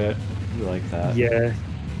out of it. You like that? Yeah.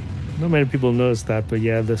 Not many people notice that, but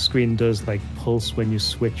yeah, the screen does like pulse when you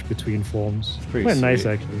switch between forms. It's pretty quite sweet. Nice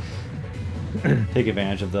actually. Take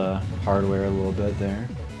advantage of the hardware a little bit there.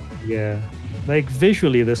 Yeah. Like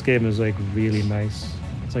visually this game is like really nice.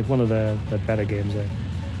 It's like one of the better games there.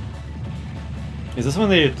 Is this when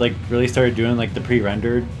they like really started doing like the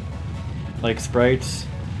pre-rendered like sprites?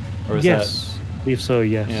 Or was yes. I believe so,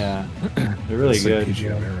 yes. Yeah. They're really good.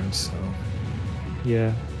 Errors, so.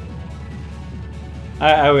 Yeah.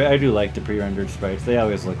 I do like the pre-rendered sprites. They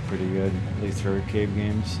always look pretty good, at least for cave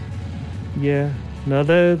games. Yeah. No,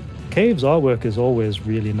 the Cave's artwork is always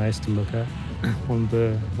really nice to look at. One of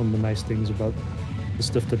the nice things about the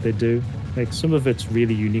stuff that they do. like some of it's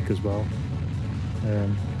really unique as well.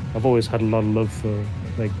 I've always had a lot of love for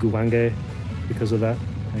like Guange because of that.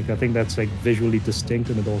 Like I think that's like visually distinct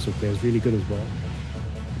and it also plays really good as well.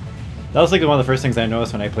 That was like one of the first things I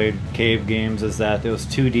noticed when I played cave games is that it was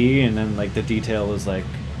 2D and then like the detail was like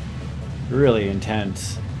really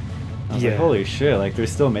intense. I was like, holy shit, like they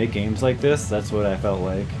still make games like this? That's what I felt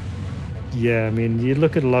like. Yeah, I mean, you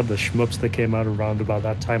look at a lot of the shmups that came out around about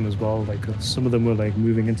that time as well. Like some of them were like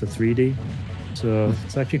moving into 3D. So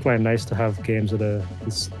it's actually quite nice to have games that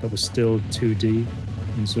were still 2D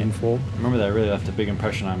in some form. I remember that really left a big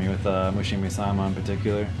impression on me with Mushimi-sama in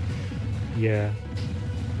particular. Yeah.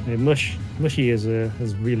 Mushy is a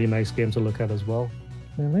really nice game to look at as well.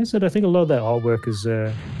 And like I said, I think a lot of that artwork is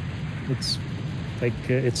it's like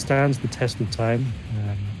it stands the test of time.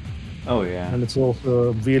 Oh yeah. And it's also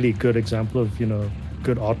a really good example of, you know,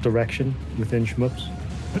 good art direction within shmups.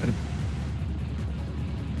 I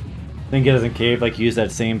think Get in Cave like use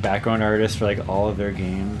that same background artist for like all of their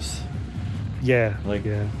games. Yeah. Like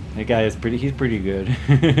yeah. That guy is he's pretty good.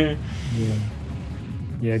 Yeah.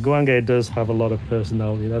 Yeah, Guange does have a lot of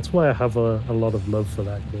personality. That's why I have a lot of love for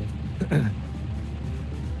that game. I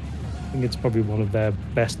think it's probably one of their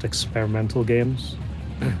best experimental games.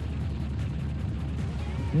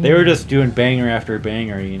 They were just doing banger after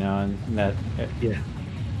banger, you know, and that I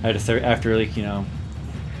had to start after like, you know,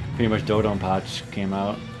 pretty much Dodonpachi came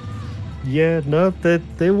out. Yeah, no,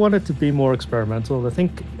 they wanted to be more experimental. I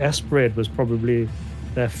think Espgaluda was probably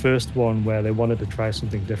their first one where they wanted to try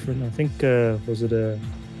something different. I think was it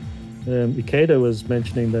Ikeda was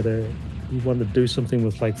mentioning that he wanted to do something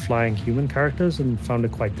with like flying human characters and found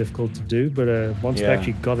it quite difficult to do. But once they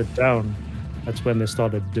actually got it down, that's when they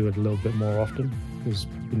started to do it a little bit more often. Because,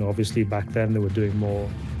 you know, obviously back then they were doing more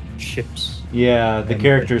ships. Yeah, the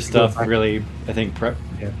character stuff really, I think,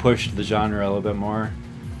 pushed the genre a little bit more.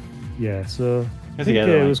 Yeah, so I think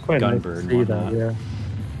it was quite nice Gunbird to see that.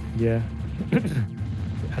 Yeah.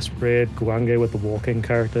 Espgaluda, Guange with the walking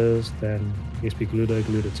characters, then Espgaluda,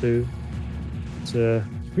 Galuda 2. It's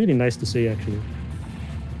really nice to see, actually.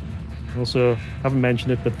 Also, I haven't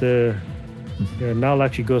mentioned it, but the NAL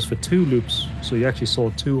actually goes for 2 loops, so you actually saw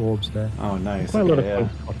 2 orbs there. Oh, nice. Quite a lot of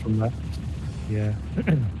points got from that. Yeah.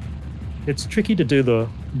 It's tricky to do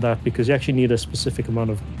that because you actually need a specific amount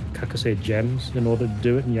of Kakusei gems in order to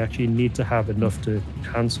do it, and you actually need to have enough to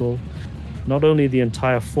cancel not only the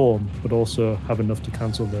entire form, but also have enough to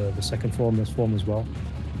cancel the second form, this form as well.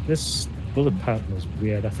 This bullet pattern is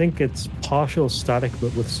weird. I think it's partial static,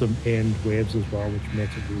 but with some aimed waves as well, which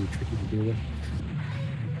makes it really tricky to deal with.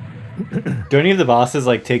 Do any of the bosses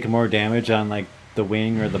like take more damage on like the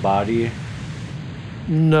wing or the body?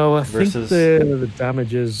 No, I think the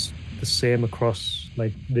damage is the same across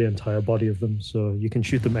like the entire body of them, so you can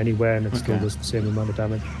shoot them anywhere and it still does the same amount of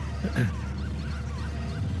damage.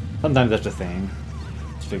 Sometimes that's a thing.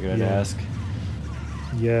 Just figured I'd ask.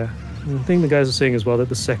 Yeah, and the thing the guys are saying as well that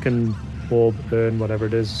the second orb burn, whatever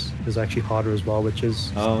it is actually harder as well, which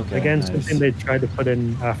is again something they tried to put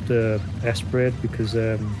in after Espgaluda, because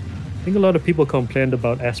I think a lot of people complained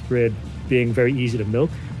about Espgaluda being very easy to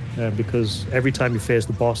milk, because every time you face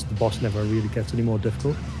the boss never really gets any more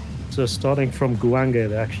difficult. So starting from Guange,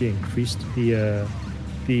 they actually increased the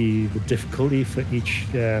difficulty for each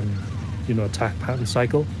attack pattern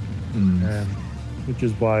cycle, which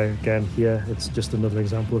is why again here it's just another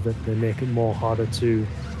example of it. They make it more harder to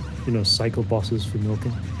cycle bosses for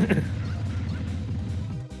milking.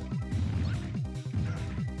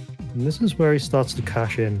 And this is where he starts to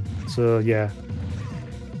cash in. So yeah,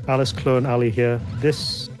 Alice Clone Alley here.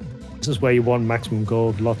 This is where you want maximum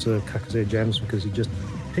gold, lots of Kakusei gems, because you're just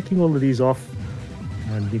picking all of these off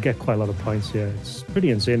and you get quite a lot of points here. It's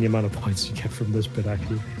pretty insane the amount of points you get from this bit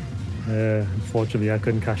actually. Unfortunately I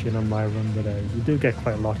couldn't cash in on my run, but you do get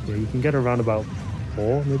quite a lot here. You can get around about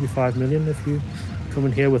 4, maybe 5 million if you come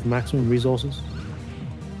in here with maximum resources.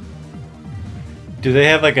 Do they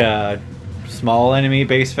have like a small enemy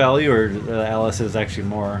base value, or the Alice is actually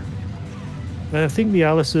more? I think the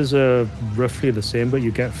Alices are roughly the same, but you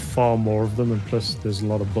get far more of them, and plus there's a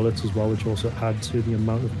lot of bullets as well, which also add to the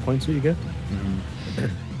amount of points that you get.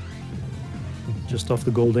 Just off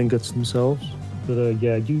the gold ingots themselves. But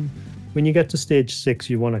yeah, when you get to stage 6,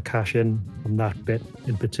 you want to cash in on that bit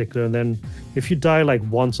in particular, and then if you die like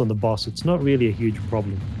once on the boss, it's not really a huge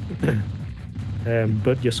problem.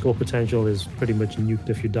 But your score potential is pretty much nuked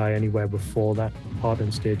if you die anywhere before that part in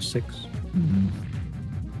stage 6.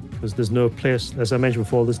 Because there's no place, as I mentioned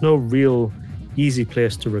before, there's no real easy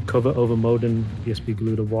place to recover over mode in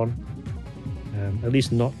Espgaluda 1. At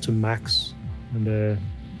least not to max. And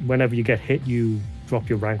whenever you get hit, you drop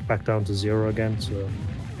your rank back down to 0 again. So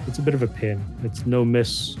it's a bit of a pain. It's no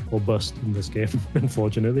miss or bust in this game,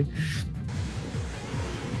 unfortunately.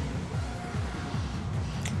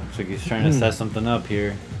 Looks like he's trying to set something up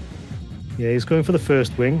here. Yeah, he's going for the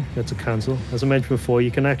first wing. That's a cancel. As I mentioned before,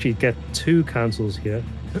 you can actually get 2 cancels here.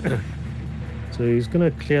 So he's going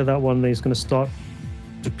to clear that one. Then he's going to start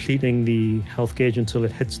depleting the health gauge until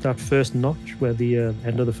it hits that first notch where the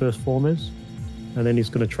end of the first form is. And then he's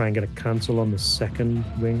going to try and get a cancel on the second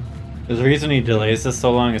wing. Is the reason he delays this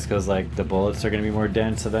so long is because like the bullets are going to be more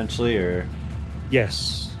dense eventually, or?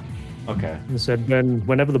 Yes. Okay. He said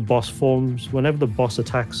whenever the boss forms, whenever the boss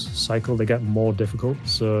attacks cycle, they get more difficult.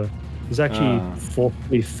 So he's actually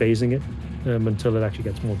forcefully phasing it until it actually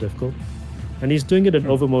gets more difficult. And he's doing it in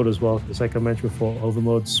overmode as well. It's like I mentioned before,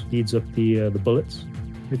 overmode speeds up the bullets,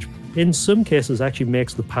 which in some cases actually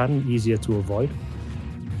makes the pattern easier to avoid.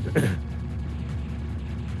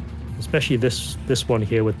 Especially this one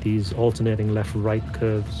here with these alternating left-right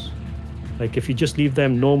curves. Like if you just leave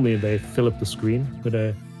them normally, they fill up the screen. But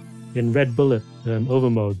in Red Bullet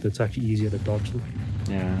overmode, that's actually easier to dodge them.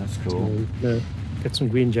 Yeah, that's cool. So, get some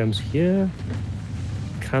green gems here.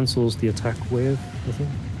 Cancels the attack wave, I think.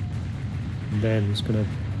 And then he's going to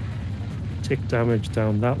take damage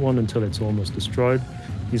down that one until it's almost destroyed.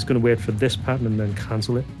 He's going to wait for this pattern and then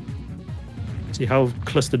cancel it. See how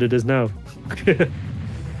clustered it is now?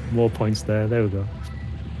 More points there. There we go.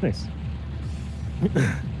 Nice.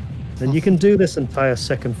 And you can do this entire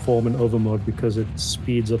second form in overmode because it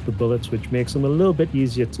speeds up the bullets, which makes them a little bit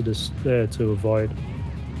easier to avoid.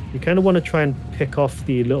 You kind of want to try and pick off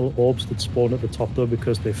the little orbs that spawn at the top though,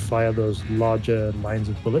 because they fire those larger lines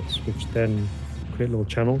of bullets, which then create little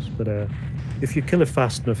channels. But if you kill it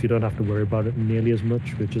fast enough, you don't have to worry about it nearly as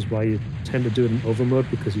much, which is why you tend to do it in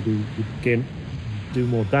overmode, because you do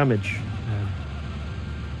more damage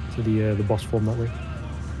to the boss form that way.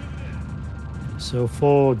 So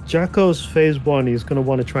for Jacko's phase 1, he's going to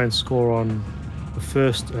want to try and score on the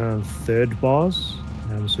first and third bars.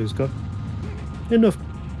 So he's got enough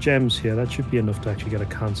gems here. That should be enough to actually get a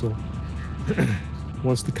cancel.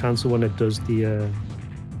 Wants to cancel when it does the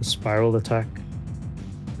spiral attack.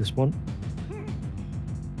 This one.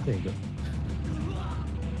 There you go.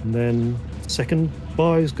 And then second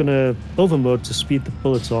bar is going to overmode to speed the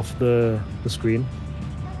bullets off the screen.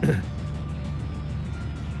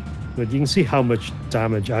 But you can see how much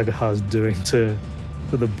damage Ageha is doing to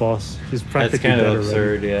the boss. He's practically That's kind of dead absurd,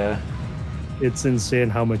 already. yeah. It's insane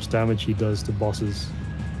how much damage he does to bosses.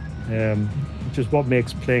 Which is what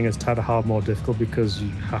makes playing as Tateha more difficult, because you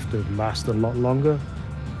have to last a lot longer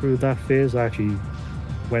through that phase. I actually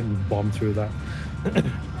went and bombed through that.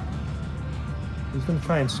 He's going to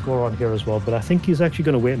try and score on here as well, but I think he's actually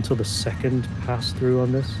going to wait until the second pass through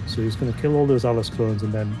on this. So he's going to kill all those Alice clones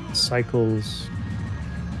and then cycles,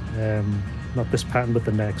 not this pattern, but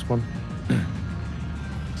the next one.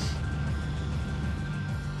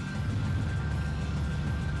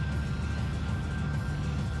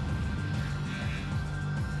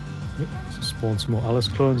 So spawn some more Alice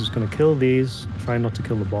clones. He's going to kill these, try not to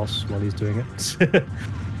kill the boss while he's doing it.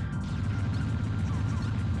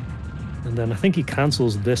 And then I think he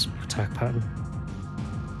cancels this attack pattern,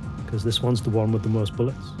 because this one's the one with the most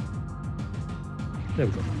bullets. There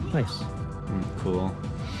we go. Nice. Cool.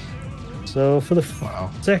 So for the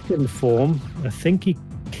second form, I think he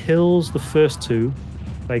kills the first 2,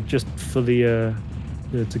 like just for the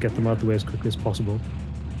to get them out of the way as quickly as possible.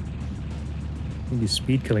 I think he's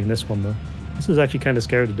speed killing this one though. This is actually kind of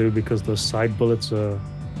scary to do because those side bullets are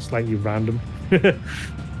slightly random.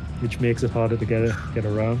 Which makes it harder to get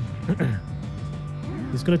around.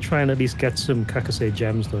 He's going to try and at least get some Kakusei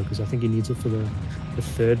gems though, because I think he needs it for the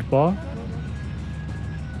third bar.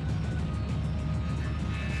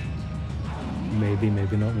 Maybe,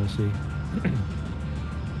 maybe not, we'll see.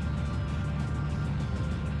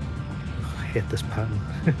 I hate this pattern.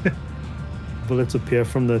 Bullets appear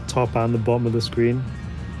from the top and the bottom of the screen.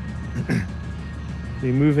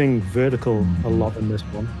 They're moving vertical a lot in this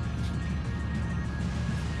one.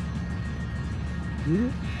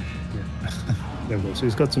 Yeah. There we go. So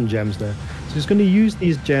he's got some gems there. So he's going to use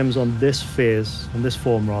these gems on this phase, on this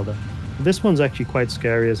form rather. This one's actually quite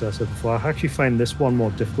scary, as I said before. I actually find this one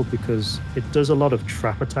more difficult because it does a lot of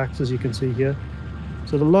trap attacks, as you can see here.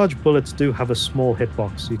 So the large bullets do have a small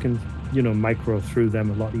hitbox. You can, micro through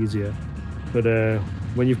them a lot easier. But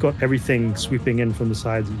when you've got everything sweeping in from the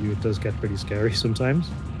sides of you, it does get pretty scary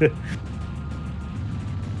sometimes.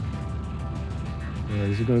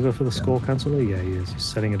 Is he going to go for the score canceller? Yeah, he is. He's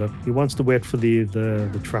setting it up. He wants to wait for the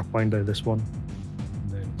trap winder, this one.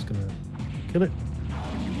 And then he's going to kill it.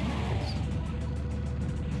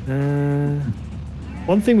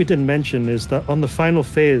 One thing we didn't mention is that on the final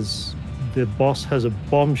phase, the boss has a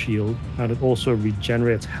bomb shield, and it also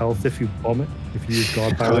regenerates health if you bomb it, if you use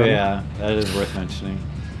guard barrel. Oh yeah, that is worth mentioning.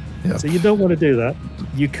 Yep. So you don't want to do that.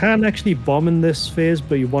 You can actually bomb in this phase,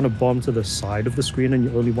 but you want to bomb to the side of the screen, and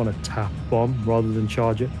you only want to tap bomb rather than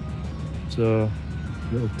charge it. So,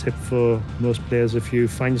 little tip for most players: if you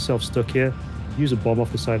find yourself stuck here, use a bomb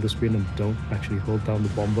off the side of the screen and don't actually hold down the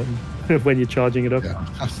bomb button when you're charging it up. Yeah.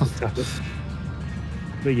 Tap it.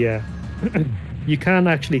 But yeah, you can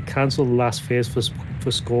actually cancel the last phase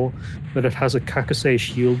for score, but it has a Kakusei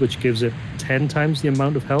shield which gives it 10 times the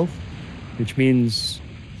amount of health, which means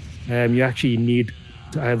you actually need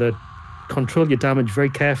to either control your damage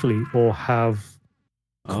very carefully or have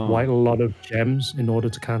quite a lot of gems in order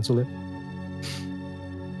to cancel it.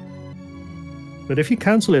 But if you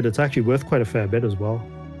cancel it, it's actually worth quite a fair bit as well.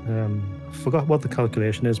 I forgot what the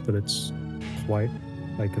calculation is, but it's quite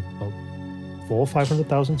like about 400,000 or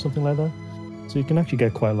 500,000, something like that. So you can actually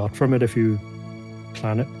get quite a lot from it if you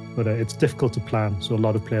plan it, but it's difficult to plan, so a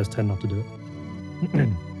lot of players tend not to do it.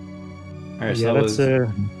 All right, yeah, so that's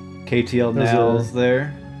KTL-NALs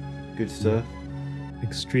there. Good stuff.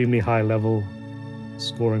 Extremely high level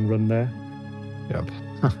scoring run there. Yep.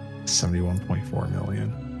 71.4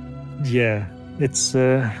 million. Yeah, it's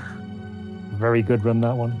a very good run,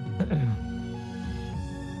 that one.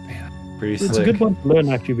 Pretty It's slick. a good one to learn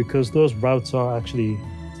actually, because those routes are actually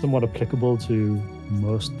somewhat applicable to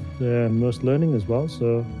most learning as well.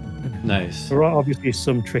 So Nice. there are obviously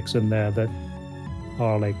some tricks in there that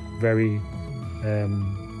are like very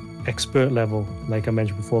expert level. Like I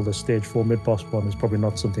mentioned before, the stage 4 mid boss one is probably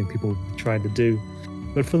not something people would be trying to do.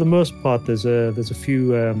 But for the most part, there's a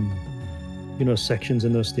few sections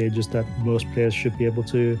in those stages that most players should be able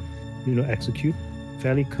to execute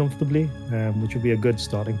fairly comfortably, which would be a good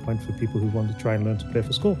starting point for people who want to try and learn to play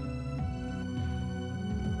for score.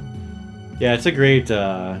 Yeah, it's a great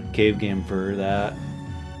cave game for that.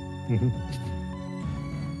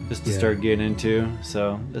 Just to start getting into.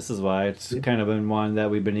 So this is why it's kind of been one that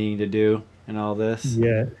we've been needing to do in all this.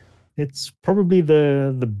 Yeah, it's probably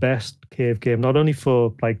the best cave game, not only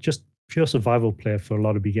for like just pure survival play for a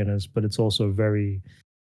lot of beginners, but it's also a very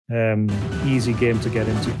easy game to get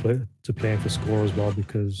into playing for score as well,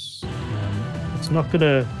 because it's not going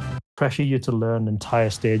to pressure you to learn entire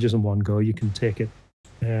stages in one go. You can take it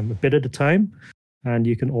a bit at a time, and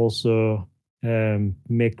you can also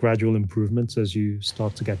make gradual improvements as you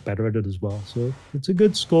start to get better at it as well. So it's a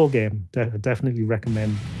good score game. I definitely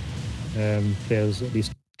recommend players at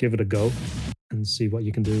least give it a go and see what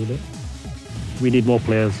you can do with it. We need more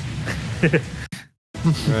players.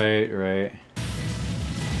 Right.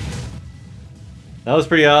 That was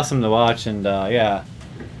pretty awesome to watch, and yeah.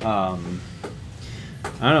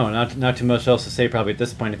 I don't know, not too much else to say probably at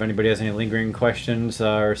this point. If anybody has any lingering questions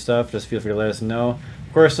or stuff, just feel free to let us know.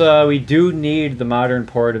 Of course, we do need the modern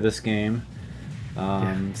port of this game,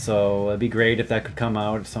 so it'd be great if that could come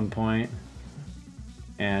out at some point.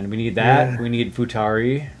 And we need that. We need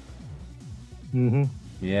Futari.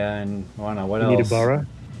 Yeah, and I don't know what else. We need Ibarra.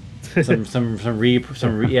 some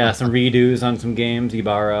redos on some games.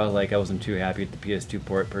 Ibarra, like I wasn't too happy with the PS2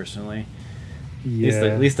 port personally. Yeah,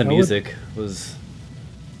 at least the music was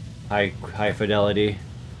high fidelity.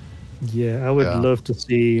 Yeah, I would love to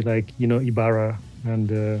see like Ibarra and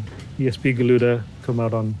Espgaluda come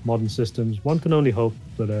out on modern systems. One can only hope,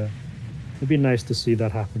 but it'd be nice to see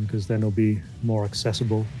that happen, because then it'll be more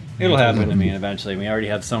accessible. It'll happen. I mean, eventually. We already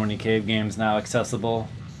have so many cave games now accessible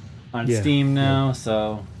on Steam now,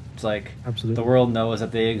 so it's like the world knows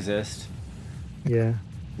that they exist. Yeah.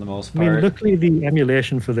 For the most part. I mean, luckily the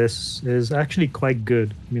emulation for this is actually quite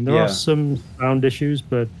good. I mean, there are some sound issues,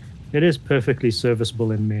 but it is perfectly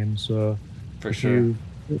serviceable in MAME. So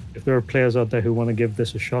if there are players out there who want to give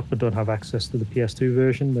this a shot but don't have access to the PS2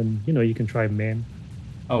 version, then you can try MAME.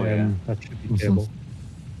 Oh yeah, that should be playable.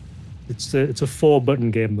 It's a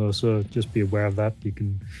 4-button game though, so just be aware of that. It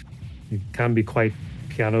can be quite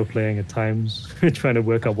piano playing at times, trying to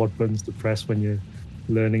work out what buttons to press when you're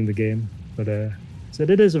learning the game. But so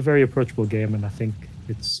it is a very approachable game, and I think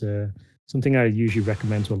it's something I usually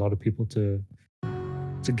recommend to a lot of people to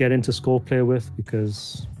get into score play with,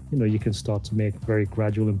 because you can start to make very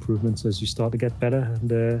gradual improvements as you start to get better,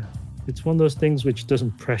 and it's one of those things which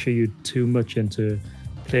doesn't pressure you too much into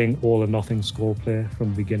playing all or nothing score play from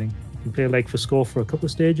the beginning. You can play like for score for a couple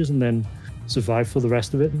of stages and then survive for the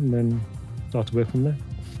rest of it, and then start to work from there.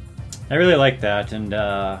 I really like that, and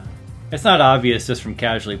it's not obvious just from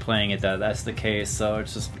casually playing it that that's the case, so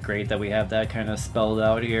it's just great that we have that kind of spelled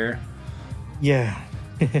out here. Yeah.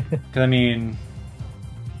 Because I mean,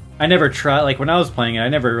 I never tried, like when I was playing it, I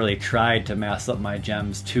never really tried to mess up my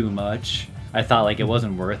gems too much. I thought like it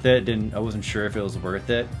wasn't worth it. I wasn't sure if it was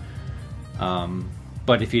worth it.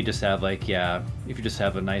 But if you just have like, if you just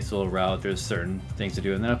have a nice little route, there's certain things to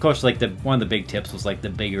do. And then of course, like one of the big tips was like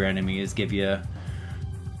the bigger enemies give you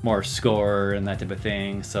more score and that type of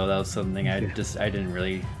thing. So that was something I didn't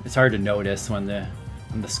really. It's hard to notice when the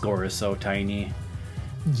score is so tiny.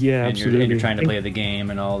 Yeah, and absolutely. You're trying to play the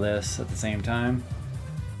game and all this at the same time.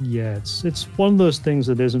 Yeah, it's one of those things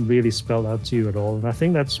that isn't really spelled out to you at all, and I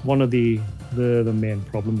think that's one of the main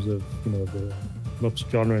problems of the Shmups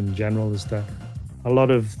genre in general, is that a lot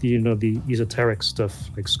of the the esoteric stuff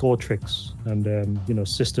like score tricks and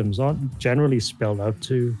systems aren't generally spelled out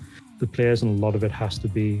to the players, and a lot of it has to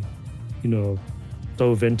be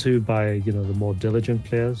dove into by the more diligent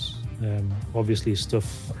players. Obviously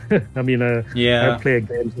stuff I mean I play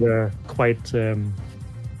games that are quite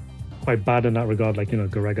bad in that regard, like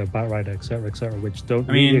Garega, Batrider, etc., which don't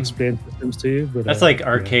really explain systems to you. But that's like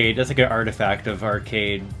arcade. That's like an artifact of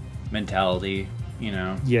arcade mentality,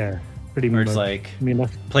 Yeah, pretty where much. it's like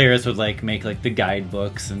players would like make like the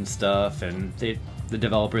guidebooks and stuff, and the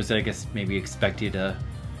developers, I guess, maybe expect you to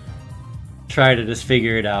try to just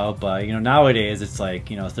figure it out. But nowadays it's like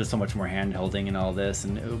there's so much more hand holding and all this,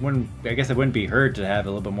 and I guess it wouldn't be hurt to have a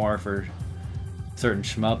little bit more for certain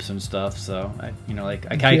shmups and stuff. So like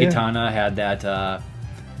Akai Katana had that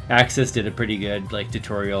Axis did a pretty good like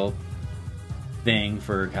tutorial thing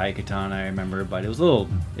for Akai Katana, I remember, but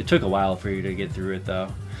it took a while for you to get through it though.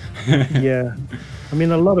 Yeah, I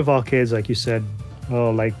mean a lot of arcades, like you said,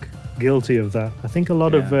 are like guilty of that. I think a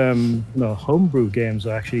lot of homebrew games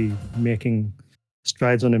are actually making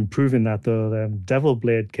strides on improving that though. Devil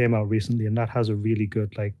Blade came out recently, and that has a really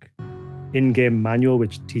good like in-game manual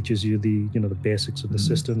which teaches you the the basics of the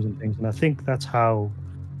systems and things, and I think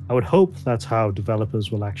I would hope that's how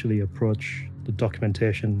developers will actually approach the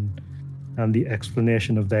documentation and the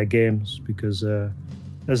explanation of their games, because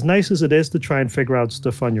as nice as it is to try and figure out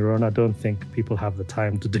stuff on your own, I don't think people have the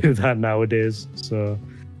time to do that nowadays. So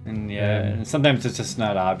and sometimes it's just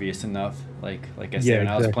not obvious enough, like I said, when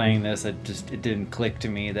I was playing this, it didn't click to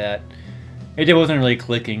me that it wasn't really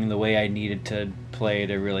clicking the way I needed to play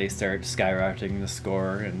to really start skyrocketing the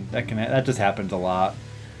score, and that just happens a lot.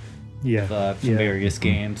 With various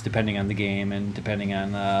games, depending on the game and depending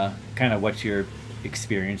on kind of what your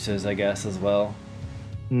experience is, I guess, as well.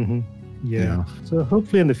 Yeah. So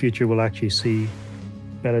hopefully in the future we'll actually see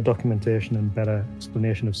better documentation and better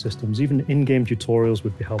explanation of systems. Even in-game tutorials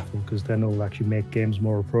would be helpful, because then it will actually make games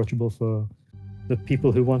more approachable for the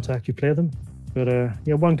people who want to actually play them. But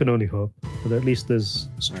one can only hope. But at least there's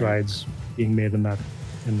strides being made in that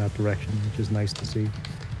direction, which is nice to see.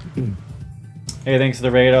 Hey, thanks to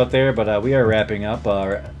the raid out there, but we are wrapping up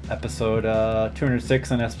our episode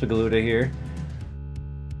 206 on Espgaluda here.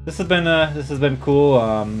 This has been cool.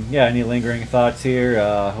 Any lingering thoughts here?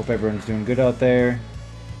 Hope everyone's doing good out there.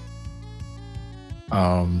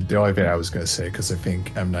 The only thing I was going to say, because I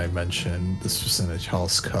think M9 mentioned this was in a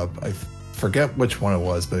Chalice Cup. I forget which one it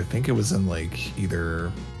was, but I think it was in like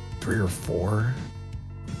either 3 or 4.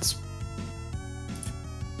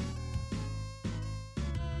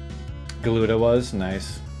 Galuda was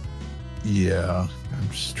nice. Yeah, I'm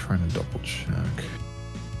just trying to double check.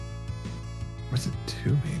 Was it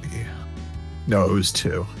 2 maybe? No, it was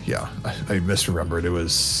 2. Yeah, I misremembered. It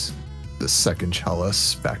was the second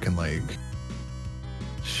Chalice back in like,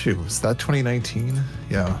 shoot, was that 2019?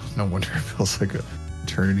 Yeah, no wonder it feels like an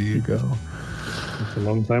eternity ago. It's a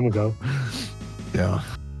long time ago. Yeah.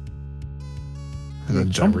 And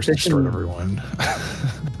then Jumbers destroyed everyone.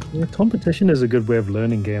 Competition is a good way of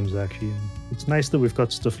learning games, actually. It's nice that we've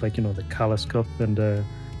got stuff like, the Chalice Cup and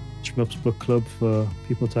Shmup's Book Club for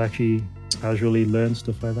people to actually casually learn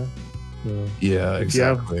stuff like that. So yeah,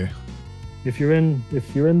 exactly. If you're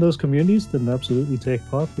in those communities, then absolutely take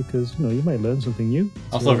part, because you might learn something new.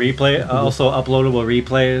 Also also uploadable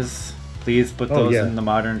replays. Please put those in the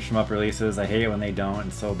modern shmup releases. I hate it when they don't.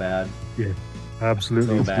 It's so bad. Yeah,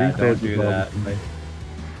 absolutely. So bad. Don't do that.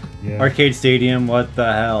 Yeah. Arcade Stadium, what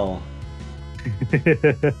the hell?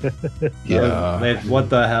 Yeah.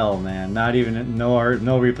 What the hell, man? Not even no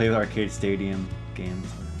replay of Arcade Stadium games.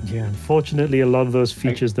 Yeah, unfortunately, a lot of those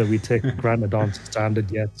features that we take for granted aren't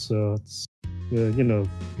standard yet. So it's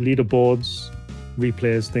leaderboards,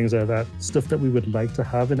 replays, things like that, stuff that we would like to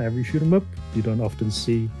have in every shoot 'em up. You don't often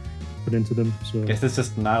see put into them. So I guess it's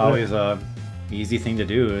just not always a easy thing to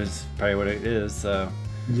do. Is probably what it is. So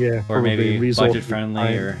yeah, or maybe budget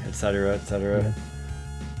friendly, or etc.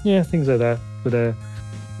 Yeah, things like that. But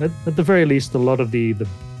at the very least, a lot of the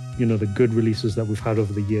you know, the good releases that we've had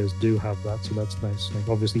over the years do have that, so that's nice. Like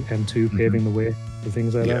obviously M2 paving the way for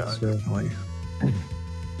things like that. So. Definitely.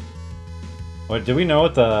 What do we know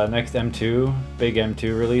what the next big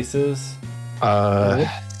M2 release is?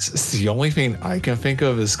 It's the only thing I can think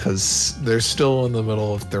of is because they're still in the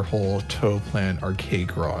middle of their whole Toe Plant arcade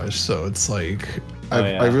garage, so it's like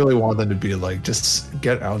I really want them to be like, just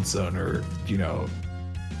get Outzone or, you know,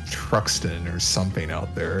 Truxton or something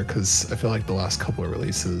out there, because I feel like the last couple of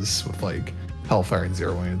releases with like Hellfire and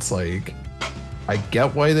Zero Wing, it's like I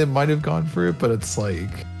get why they might have gone for it, but it's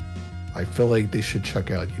like I feel like they should check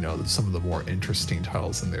out, you know, some of the more interesting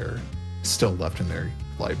titles in there still left in their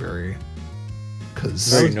library.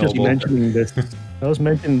 Because I was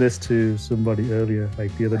mentioning this to somebody earlier,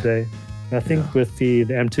 like the other day. I think with the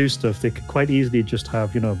M2 stuff, they could quite easily just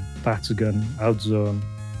have, you know, Batsugun, Outzone,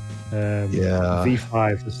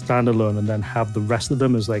 V5 as standalone, and then have the rest of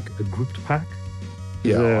them as like a grouped pack.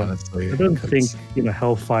 Yeah, honestly, I don't think, you know,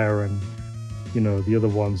 Hellfire and, you know, the other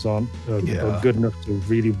ones are good enough to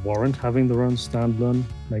really warrant having their own standalone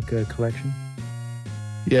like a collection.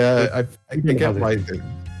 Yeah, I get why they're.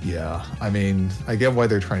 Yeah, I mean, I get why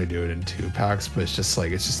they're trying to do it in 2 packs, but it's just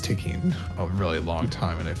like, it's just taking a really long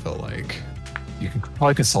time, and I feel like you can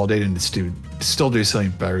probably consolidate and still do something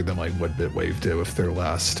better than like what Bitwave did with their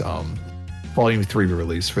last Volume 3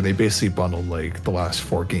 release, where they basically bundled like the last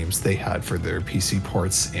 4 games they had for their PC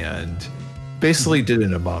ports and basically did it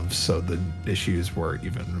in a month, so the issues were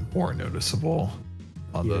even more noticeable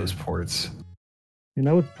on those ports. And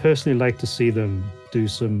I would personally like to see them do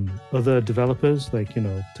some other developers, like, you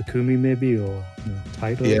know, Takumi maybe, or, you know,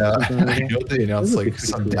 Taito. Yeah, I know they announced like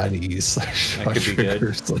some daddies, like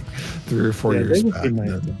 3 or 4 years back.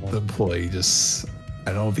 The employee just,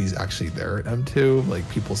 I don't know if he's actually there at M2. Like,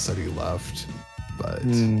 people said he left, but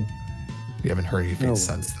we haven't heard anything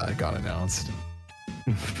since that got announced.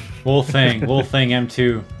 Wolfang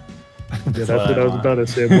M2. Yeah, that's what I was about to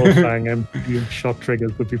say. Wolfang M2 shock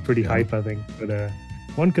triggers would be pretty hype, I think. But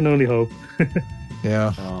one can only hope.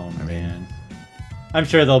 Yeah. Oh, man. I'm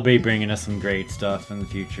sure they'll be bringing us some great stuff in the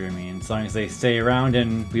future. I mean, as long as they stay around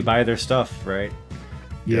and we buy their stuff, right?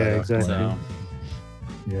 Yeah, exactly. So.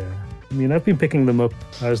 Yeah. I mean, I've been picking them up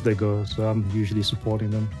as they go, so I'm usually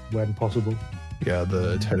supporting them when possible. Yeah,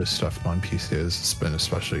 the Taito stuff on PC has been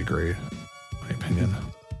especially great, in my opinion.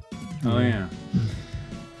 Oh, yeah.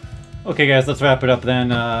 Okay, guys, let's wrap it up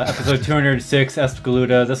then. Episode 206,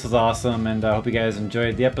 Espgaluda. This was awesome, and I hope you guys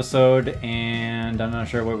enjoyed the episode. And I'm not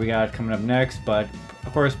sure what we got coming up next, but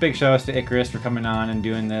of course, big shout outs to Icarus for coming on and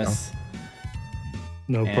doing this.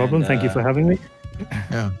 No problem. Thank you for having me.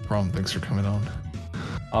 Yeah, no problem. Thanks for coming on.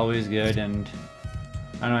 Always good, and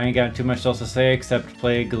I don't know, I ain't got too much else to say except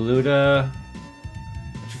play Galuda.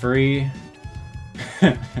 It's free.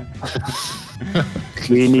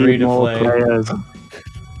 We need more players.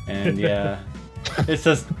 And yeah, it's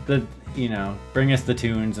just the, you know, bring us the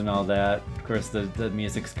tunes and all that. Of course, the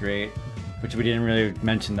music's great, which we didn't really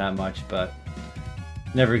mention that much, but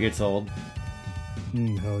never gets old.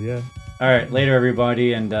 Hell yeah. All right, later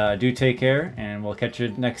everybody, and do take care, and we'll catch you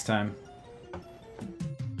next time.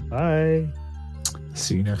 Bye.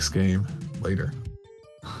 See you next game. Later.